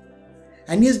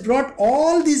 and he has brought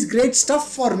all this great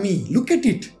stuff for me. Look at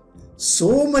it.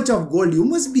 So much of gold. You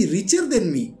must be richer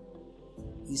than me.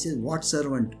 He says, what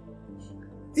servant?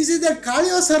 He says, that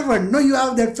Kalyo servant. No, you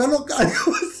have that fellow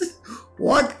Kalyo.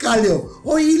 What Kalyo?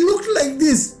 Oh, he looked like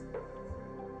this.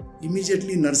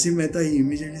 Immediately, Narsimha Mehta, he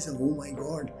immediately said, oh my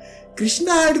God,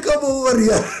 Krishna had come over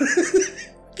here.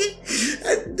 Okay?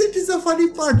 And that is the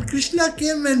funny part. Krishna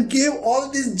came and gave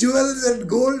all these jewels and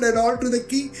gold and all to the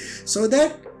king so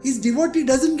that his devotee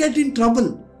doesn't get in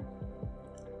trouble.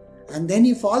 And then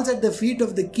he falls at the feet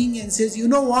of the king and says, you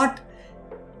know what?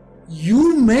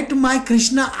 You met my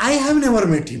Krishna. I have never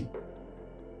met him.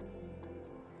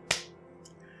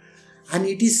 And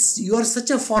you are such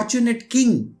a fortunate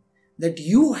king that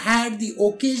you had the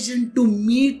occasion to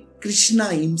meet Krishna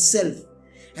himself.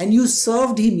 And you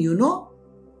served him,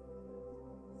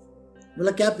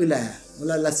 बोला क्या पिलाया?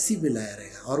 बोला लस्सी पिलाया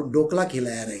रहेगा और ढोकला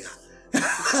खिलाया रहेगा.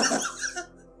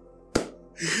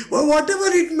 Well, whatever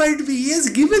it might be, he has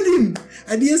given him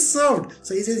and he has served.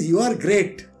 So he says, you are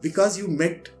great because you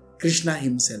met Krishna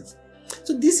himself.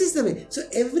 So this is the way. So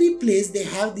every place they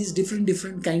have these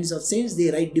different kinds of saints.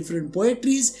 They write different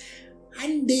poetries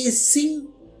and they sing.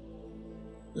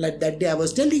 Like that day I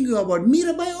was telling you about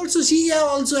Mirabai also. She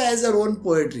also has her own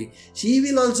poetry. She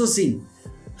will also sing.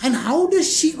 And how does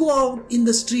she go out in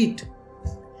the street?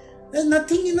 There's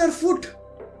nothing in her foot.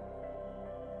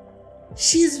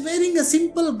 She is wearing a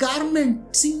simple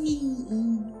garment,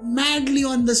 singing madly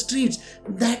on the streets.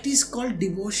 That is called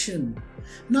devotion.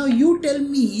 Now you tell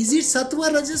me, is it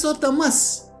Sattva, Rajas or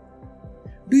Tamas?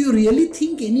 Do you really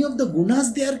think any of the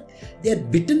gunas, they are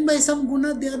bitten by some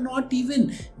guna? They are not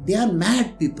even. They are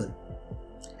mad people.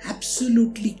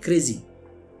 Absolutely crazy.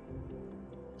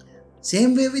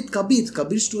 Same way with Kabir.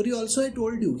 Kabir's story also I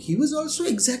told you. He was also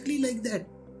exactly like that.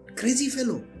 Crazy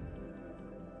fellow.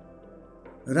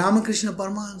 Ramakrishna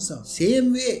Paramahansa,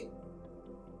 same way.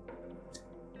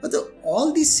 But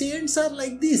all these saints are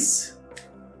like this.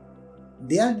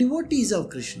 They are devotees of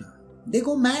Krishna. They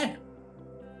go mad.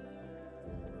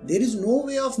 There is no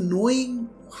way of knowing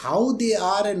how they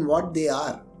are and what they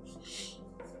are.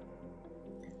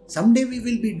 Someday we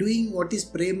will be doing what is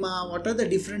prema, what are the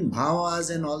different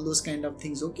bhavas and all those kind of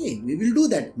things. Okay, we will do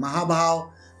that. Mahabhav.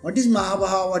 What is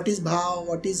Mahabhav? What is Bhav?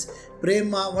 What is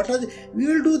Prema? We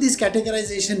will do this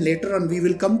categorization later on. We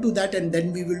will come to that and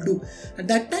then we will do. At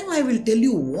that time I will tell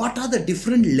you what are the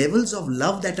different levels of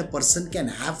love that a person can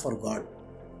have for God.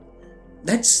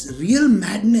 That's real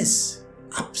madness.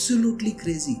 Absolutely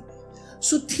crazy.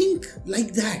 So think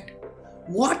like that.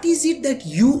 What is it that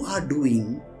you are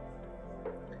doing?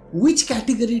 Which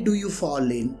category do you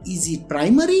fall in? Is it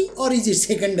primary or is it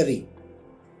secondary?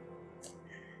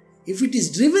 If it is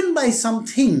driven by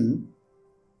something,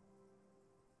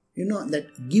 that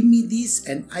give me this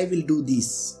and I will do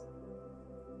this.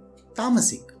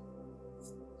 Tamasic.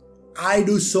 I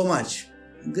do so much.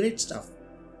 Great stuff.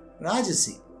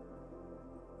 Rajasic.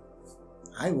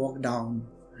 I walk down.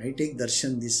 I take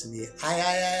darshan this way.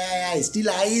 I.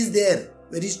 Still I is there.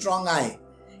 Very strong I.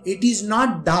 It is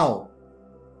not thou.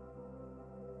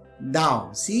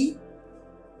 Thou. See?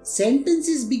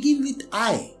 Sentences begin with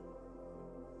I.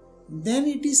 Then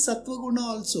it is Sattva Guna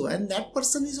also, and that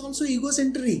person is also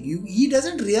egocentric. He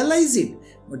doesn't realize it,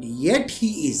 but yet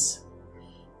he is.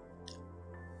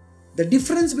 The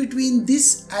difference between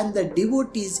this and the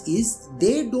devotees is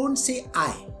they don't say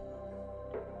I.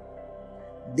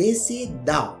 They say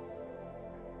thou.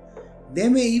 They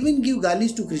may even give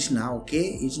galis to Krishna,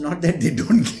 okay? It's not that they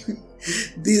don't give.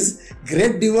 These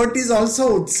great devotees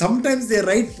also, sometimes they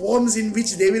write poems in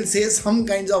which they will say some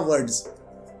kinds of words.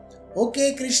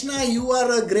 Okay, Krishna, you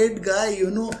are a great guy,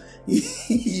 you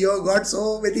have got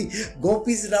so many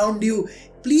gopis around you.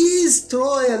 Please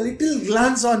throw a little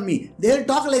glance on me. They will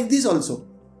talk like this also.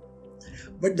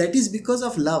 But that is because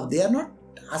of love. They are not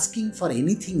asking for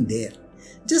anything there.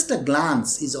 Just a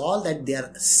glance is all that they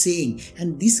are saying.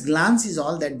 And this glance is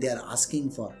all that they are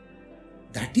asking for.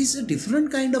 That is a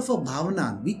different kind of a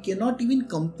bhavana. We cannot even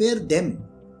compare them.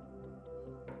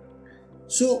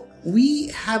 So we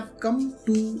have come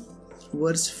to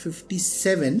verse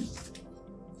 57.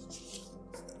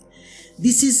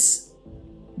 This is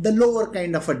the lower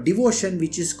kind of a devotion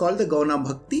which is called the Gauna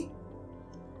Bhakti,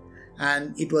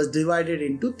 and it was divided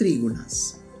into 3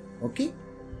 gunas. Okay,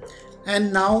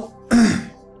 and now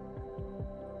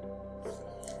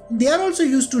they are also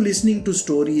used to listening to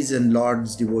stories and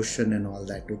Lord's devotion and all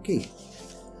that. Okay,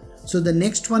 so the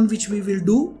next one which we will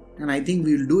do, and I think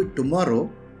we will do it tomorrow,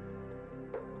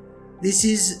 this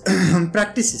is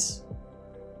practices.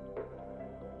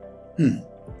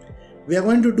 We are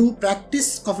going to do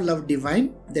practice of love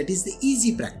divine, that is the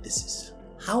easy practices.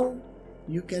 How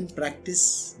you can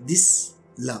practice this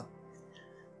love.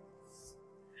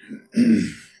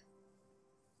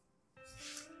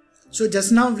 So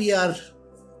just now we have,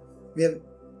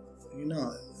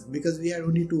 because we had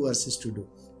only 2 verses to do.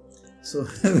 So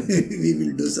we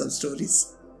will do some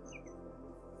stories.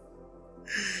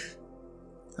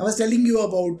 I was telling you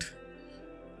about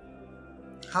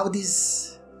how these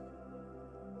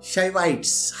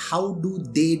Shaivites, how do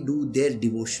they do their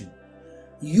devotion?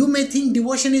 You may think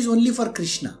devotion is only for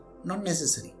Krishna. Not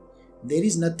necessary. There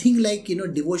is nothing like,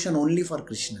 devotion only for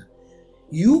Krishna.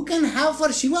 You can have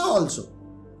for Shiva also.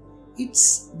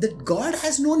 It's that God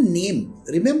has no name.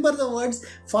 Remember the words,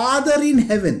 Father in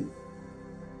heaven.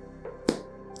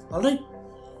 Alright?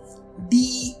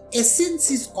 The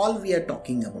essence is all we are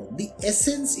talking about. The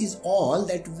essence is all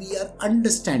that we are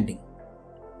understanding.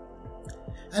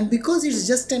 And because it's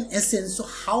just an essence, so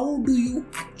how do you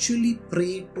actually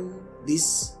pray to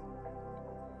this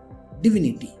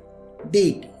divinity,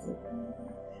 deity?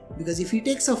 Because if he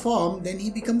takes a form, then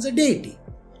he becomes a deity.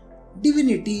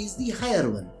 Divinity is the higher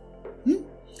one.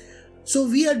 So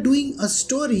we are doing a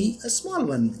story, a small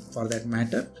one for that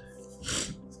matter,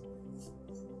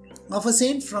 of a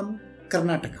saint from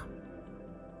Karnataka.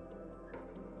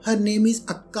 Her name is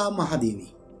Akka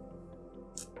Mahadevi.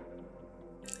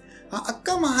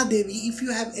 Akka Mahadevi, if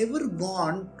you have ever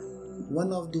gone to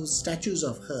one of those statues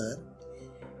of her,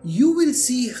 you will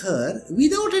see her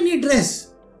without any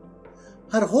dress.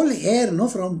 Her whole hair,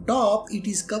 from top, it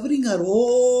is covering her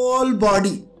whole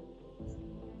body.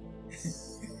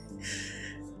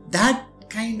 That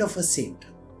kind of a saint.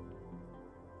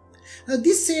 Now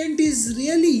this saint is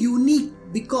really unique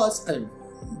because,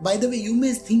 by the way, you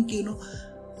may think,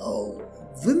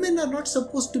 women are not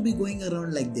supposed to be going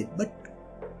around like that, but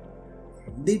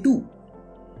they do.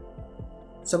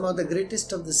 Some of the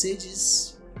greatest of the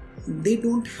sages, they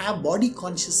don't have body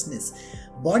consciousness.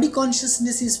 Body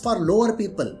consciousness is for lower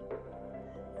people.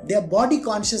 They are body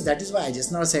conscious. That is why I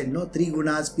just now said, 3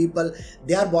 gunas, people,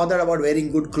 they are bothered about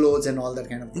wearing good clothes and all that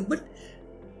kind of thing. But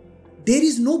there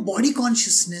is no body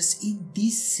consciousness in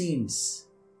these saints.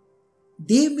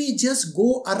 They may just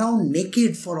go around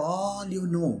naked for all you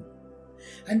know.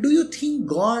 And do you think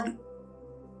God,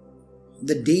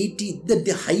 the deity,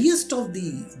 the highest of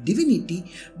the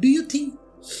divinity, do you think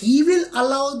he will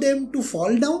allow them to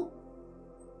fall down?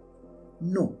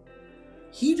 No.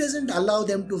 He doesn't allow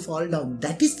them to fall down.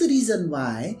 That is the reason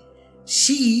why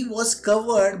she was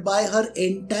covered by her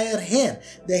entire hair.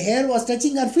 The hair was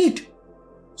touching her feet.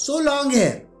 So long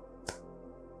hair.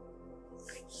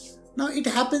 Now it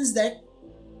happens that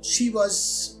she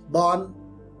was born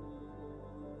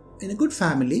in a good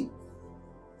family,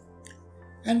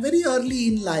 and very early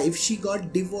in life she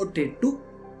got devoted to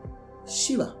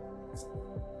Shiva.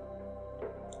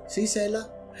 Srisela,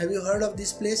 have you heard of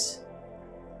this place?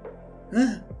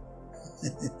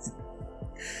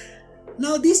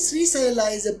 Now this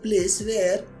Srisela is a place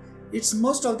where it's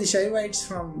most of the Shaivites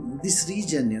from this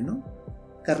region,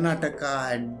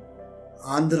 Karnataka and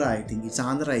Andhra, I think it's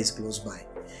Andhra is close by.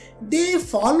 They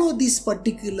follow this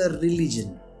particular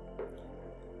religion.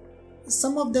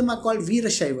 Some of them are called Veera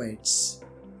Shaivites.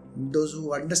 Those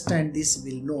who understand this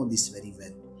will know this very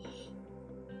well.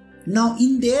 Now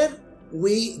in their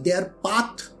way, their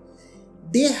path,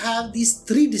 they have these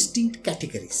 3 distinct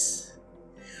categories.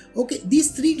 Okay,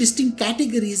 these 3 distinct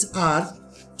categories are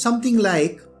something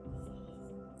like,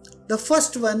 the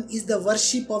first one is the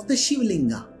worship of the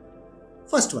Shivlinga.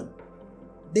 First one,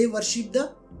 they worship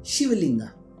the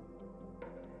Shivlinga.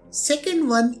 Second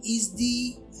one is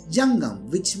the Jangam,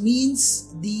 which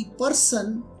means the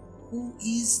person who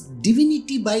is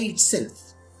divinity by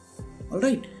itself.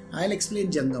 Alright, I'll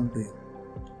explain Jangam to you.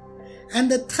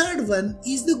 And the third one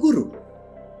is the Guru.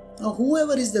 Now,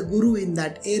 whoever is the Guru in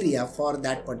that area for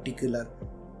that particular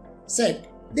sect,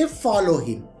 they follow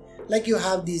him. Like you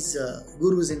have these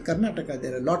gurus in Karnataka,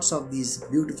 there are lots of these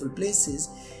beautiful places.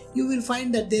 You will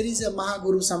find that there is a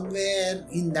Mahaguru somewhere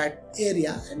in that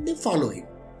area and they follow him.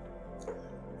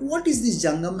 What is this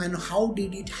Jangam and how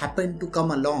did it happen to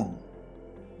come along?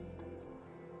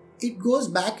 It goes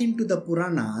back into the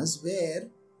Puranas where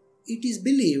it is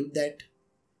believed that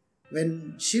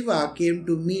when Shiva came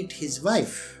to meet his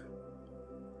wife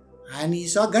and he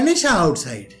saw Ganesha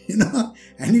outside,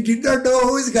 and he did not know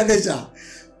who is Ganesha.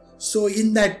 So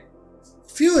in that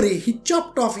fury, he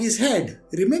chopped off his head.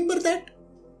 Remember that?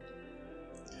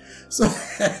 So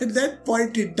at that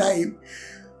point in time,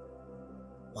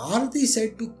 Parvati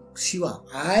said to Shiva,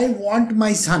 I want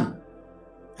my son.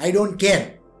 I don't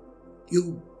care.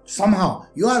 You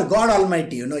are God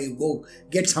Almighty, you go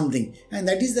get something. And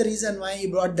that is the reason why he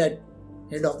brought that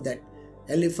head of that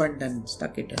elephant and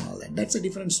stuck it and all that. That's a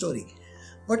different story.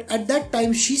 But at that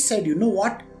time she said, you know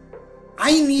what?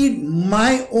 I need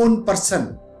my own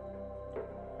person,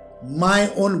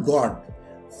 my own God,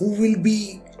 who will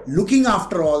be looking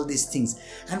after all these things.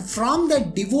 And from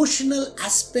that devotional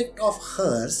aspect of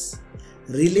hers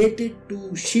related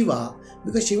to Shiva,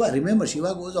 because Shiva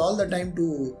goes all the time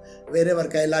to wherever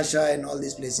Kailasha and all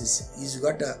these places. He's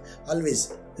got a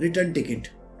always return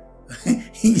ticket.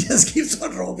 He just keeps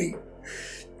on roaming.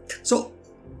 So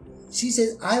she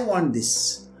says, I want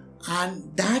this.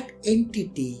 And that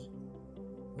entity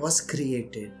was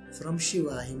created from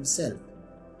Shiva himself.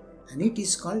 And it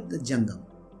is called the Jangam.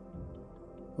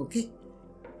 Okay?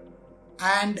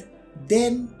 And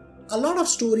then a lot of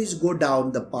stories go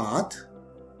down the path.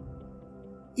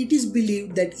 It is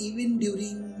believed that even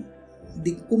during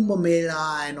the Kumbh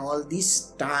Mela and all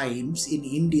these times in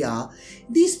India,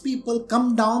 these people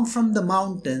come down from the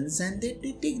mountains and they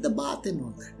take the bath and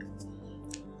all that.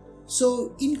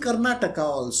 So in Karnataka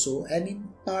also and in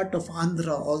part of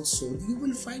Andhra also, you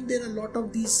will find there are a lot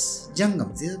of these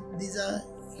Jangams. These are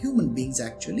human beings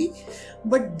actually,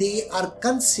 but they are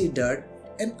considered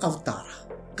an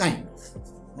avatara, kind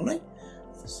of. Alright?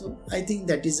 So I think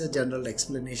that is a general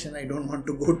explanation. I don't want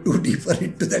to go too deeper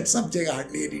into that subject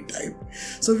hardly any time.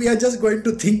 So we are just going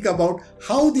to think about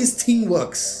how this thing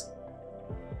works.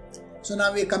 So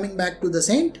now we are coming back to the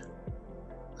saint.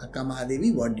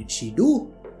 Akamadevi, what did she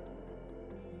do?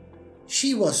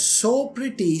 She was so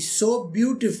pretty, so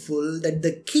beautiful that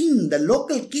the king, the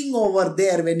local king over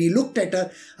there, when he looked at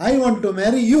her, I want to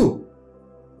marry you.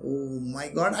 Oh my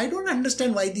God, I don't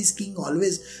understand why this king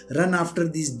always run after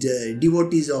these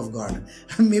devotees of God.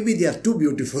 Maybe they are too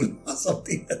beautiful or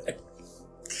something like that.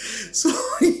 So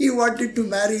he wanted to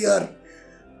marry her.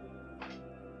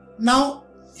 Now,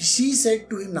 she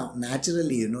said to him, now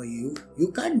naturally,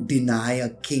 you can't deny a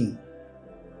king.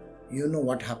 You know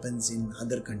what happens in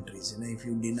other countries, if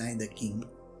you deny the king.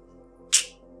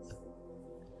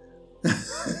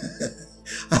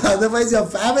 Otherwise your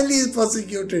family is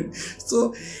persecuted.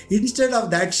 So instead of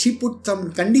that, she put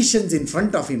some conditions in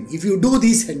front of him. If you do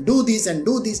this and do this and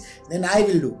do this, then I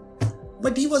will do.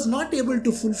 But he was not able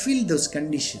to fulfill those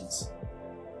conditions.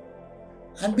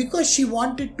 And because she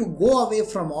wanted to go away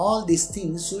from all these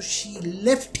things, so she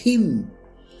left him.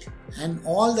 And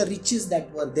all the riches that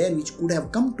were there which could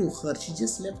have come to her, she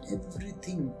just left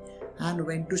everything and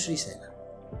went to Sri Sela.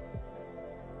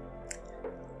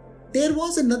 There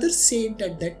was another saint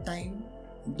at that time.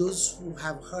 Those who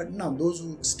have heard, now those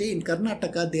who stay in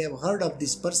Karnataka, they have heard of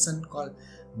this person called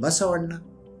Basavanna.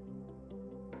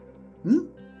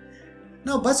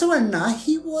 Now Basavanna,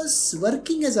 he was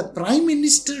working as a prime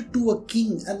minister to a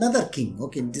king, another king.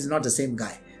 Okay, this is not the same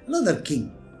guy, another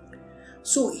king.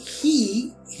 So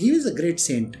he is a great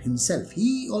saint himself.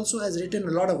 He also has written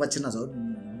a lot of vachanas.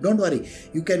 Don't worry,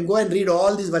 you can go and read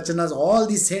all these vachanas, all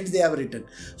these saints they have written.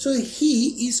 So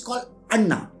he is called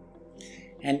Anna.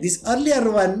 And this earlier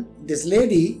one, this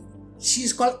lady, she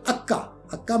is called Akka.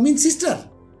 Akka means sister.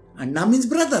 Anna means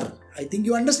brother. I think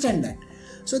you understand that.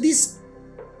 So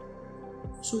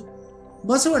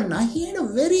Basavanna, he had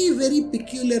a very, very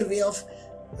peculiar way of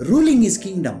ruling his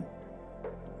kingdom.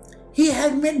 He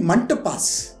had made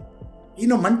mantapas.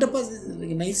 Mantapas is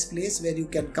a nice place where you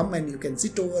can come and you can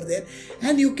sit over there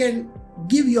and you can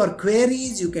give your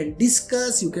queries, you can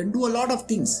discuss, you can do a lot of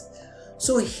things.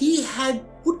 So he had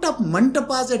put up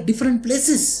mantapas at different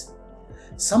places.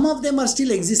 Some of them are still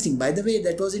existing. By the way,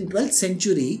 that was in 12th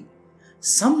century.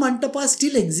 Some mantapas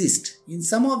still exist in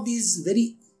some of these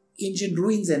very ancient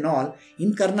ruins and all.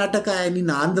 In Karnataka and in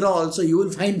Andhra also you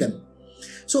will find them.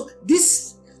 So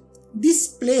this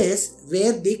place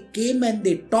where they came and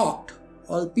they talked,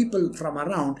 all people from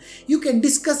around, you can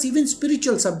discuss even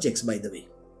spiritual subjects, by the way.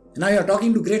 Now you are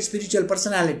talking to great spiritual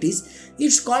personalities.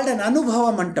 It's called an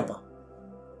Anubhava Mantapa.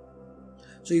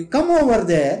 So you come over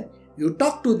there, you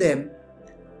talk to them.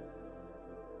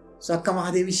 So Akka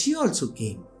Mahadevi, she also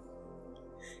came.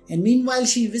 And meanwhile,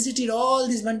 she visited all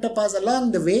these mantapas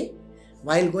along the way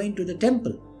while going to the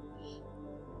temple.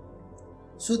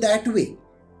 So that way.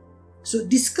 So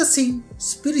discussing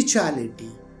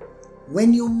spirituality,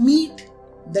 when you meet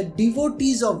the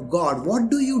devotees of God,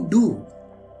 what do?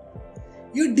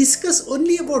 You discuss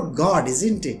only about God,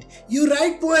 isn't it? You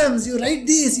write poems, you write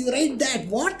this, you write that.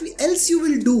 What else you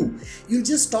will do? You'll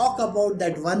just talk about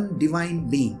that one divine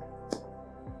being.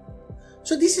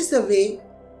 So this is the way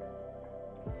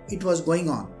it was going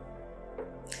on.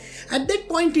 At that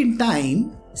point in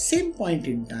time, same point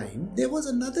in time, there was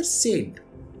another saint.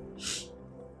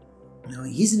 Now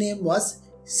his name was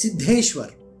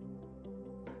Siddheshwar.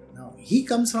 Now he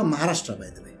comes from Maharashtra, by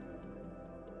the way.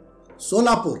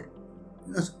 Solapur.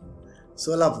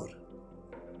 Solapur.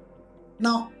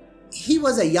 Now he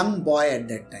was a young boy at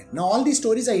that time. Now all these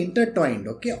stories are intertwined,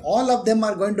 okay? All of them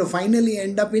are going to finally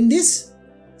end up in this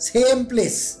same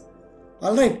place.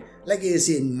 Alright? Like you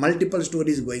see, multiple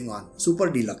stories going on. Super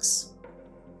deluxe.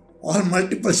 All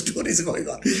multiple stories going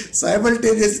on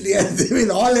simultaneously, and they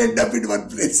will all end up in one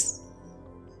place.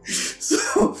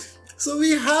 So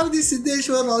we have this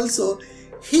Siddheshwar also.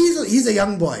 He's a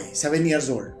young boy, 7 years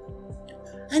old.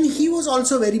 And he was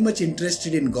also very much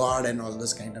interested in God and all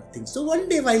those kind of things. So one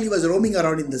day while he was roaming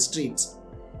around in the streets,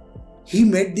 he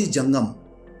met this Jangam.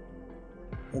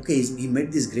 Okay, he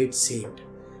met this great saint.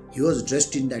 He was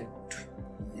dressed in that,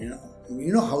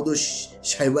 you know how those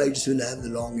Shaivites will have the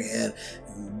long hair,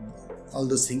 and all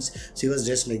those things. So he was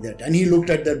dressed like that. And he looked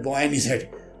at that boy and he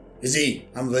said, "You see,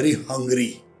 I'm very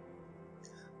hungry."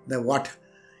 Then what?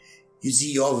 You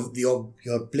see,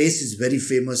 your place is very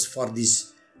famous for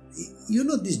this. You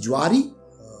know this jwari,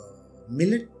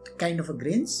 millet kind of a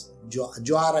grains,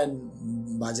 jwar and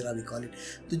bajra we call it,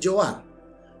 the jawar.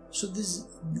 So this,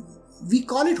 we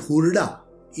call it hurda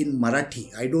in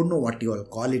Marathi. I don't know what you all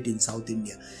call it in South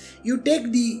India. You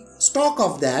take the stalk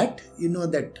of that,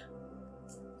 that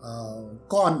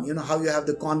corn, how you have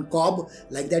the corn cob,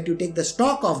 like that you take the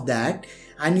stalk of that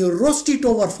and you roast it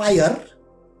over fire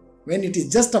when it is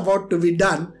just about to be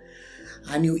done,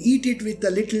 and you eat it with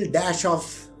a little dash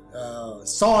of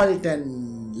salt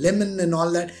and lemon and all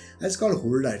that. That's called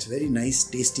hurda. It's very nice,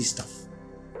 tasty stuff.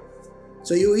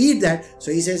 So you eat that.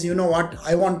 So he says, you know what,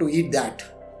 I want to eat that.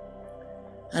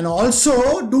 And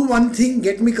also do one thing,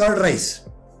 get me curd rice.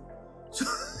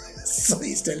 So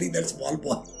he's telling that small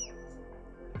boy.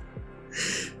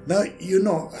 Now you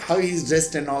know how he's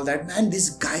dressed and all that. And this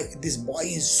boy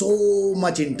is so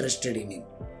much interested in him.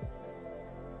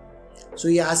 So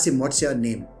he asks him, what's your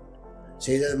name?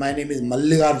 So he says, my name is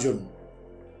Mallikarjun.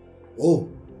 Oh,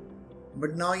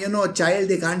 but now a child,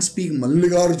 they can't speak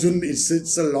Mallikarjun.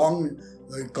 It's a long,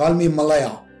 call me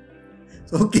Malaya.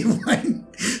 So okay, fine.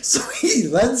 So he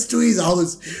runs to his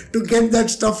house to get that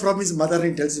stuff from his mother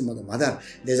and tells his mother,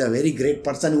 there's a very great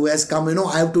person who has come,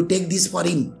 I have to take this for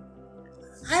him.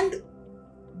 And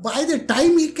by the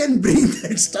time he can bring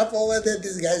that stuff over there,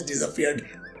 this guy has disappeared.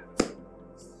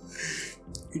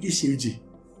 It is Shivji.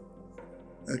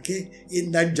 Okay,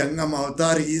 in that Jangam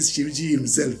avatar, he is Shivji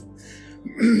himself.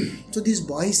 So this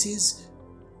boy says,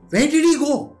 where did he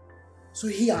go? So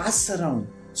he asks around.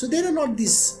 So there are not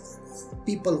these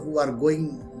people who are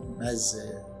going as,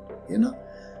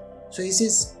 So he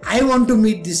says, I want to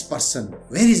meet this person.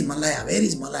 Where is Malaya? Where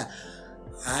is Malaya?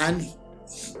 And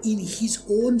in his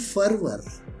own fervor,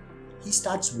 he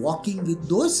starts walking with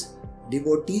those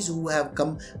devotees who have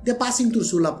come. They're passing through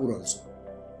Solapur also.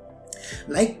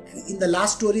 Like in the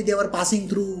last story, they were passing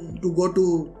through to go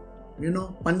to,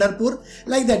 Pandharpur.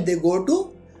 Like that, they go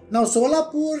to now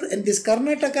Solapur and this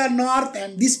Karnataka north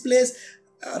and this place,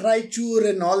 Raichur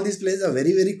and all these places are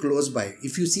very, very close by.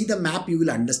 If you see the map, you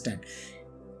will understand.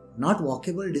 Not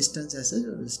walkable distance as such,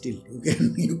 still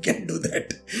you can do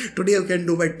that. Today you can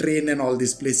do by train and all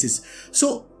these places.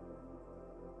 So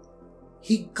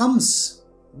he comes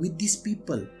with these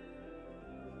people.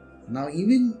 Now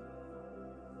even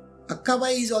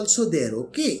Akkabai is also there,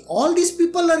 okay? All these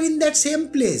people are in that same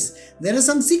place. There are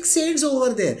some 6 saints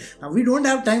over there. Now we don't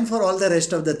have time for all the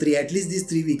rest of the 3. At least these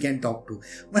 3 we can talk to.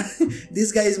 But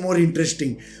this guy is more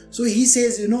interesting. So he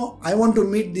says, I want to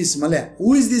meet this Malaya.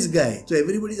 Who is this guy? So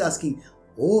everybody is asking,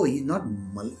 oh, he's not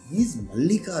he's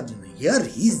Mallikarjuna. Here,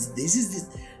 this is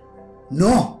this.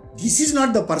 No, this is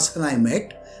not the person I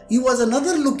met. He was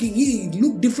another looking. He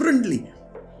looked differently.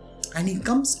 And he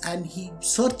comes and he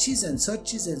searches and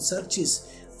searches and searches.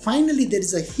 Finally, there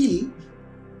is a hill.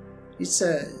 It's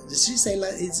a Srisaila.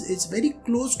 It's very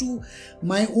close to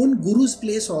my own guru's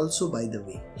place also, by the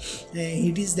way.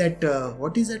 It is that,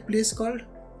 what is that place called?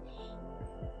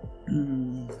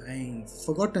 I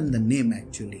forgotten the name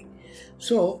actually.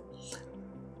 So,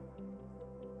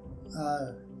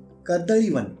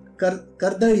 Kardalivan.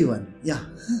 Kardalivan. Yeah.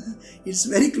 It's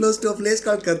very close to a place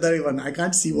called Kardalivan. I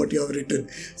can't see what you have written.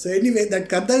 So anyway, that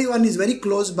Kardalivan is very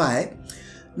close by.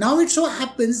 Now it so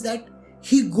happens that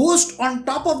he goes on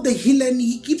top of the hill and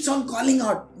he keeps on calling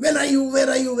out, "Where are you? Where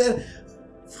are you? Where?"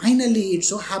 Finally, it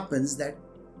so happens that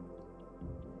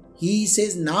he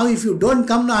says, "Now if you don't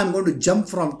come now, I'm going to jump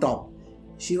from top."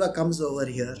 Shiva comes over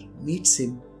here, meets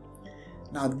him.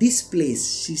 Now this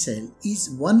place, she said, is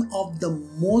one of the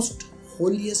most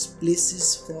holiest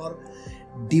places for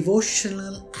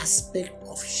devotional aspect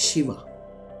of Shiva.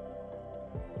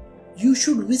 You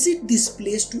should visit this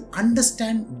place to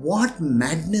understand what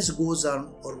madness goes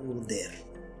on over there.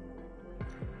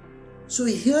 So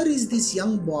here is this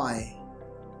young boy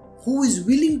who is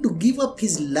willing to give up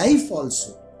his life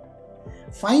also.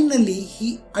 Finally,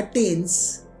 he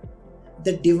attains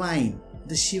the divine,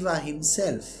 the Shiva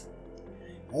himself.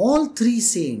 All three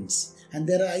saints, and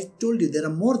I told you there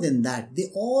are more than that, they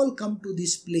all come to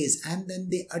this place and then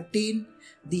they attain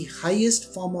the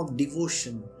highest form of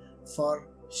devotion for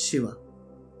Shiva.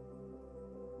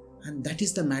 And that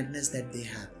is the madness that they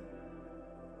have.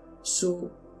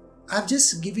 So, I've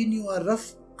just given you a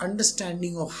rough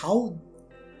understanding of how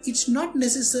it's not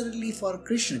necessarily for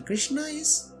Krishna. Krishna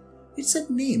it's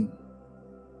a name.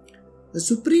 The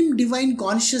Supreme Divine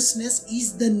Consciousness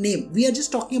is the name. We are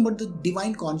just talking about the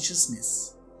Divine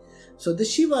Consciousness. So the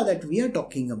Shiva that we are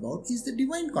talking about is the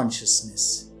Divine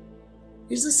Consciousness.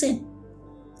 It's the same.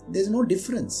 There's no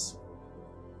difference.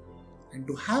 And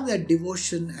to have that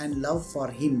devotion and love for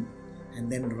him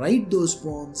and then write those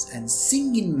poems and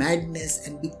sing in madness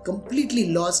and be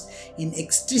completely lost in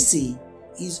ecstasy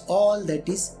is all that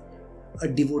is a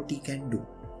devotee can do.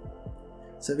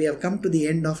 So we have come to the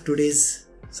end of today's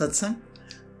satsang.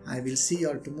 I will see you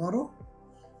all tomorrow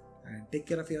and take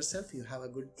care of yourself. You have a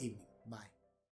good evening.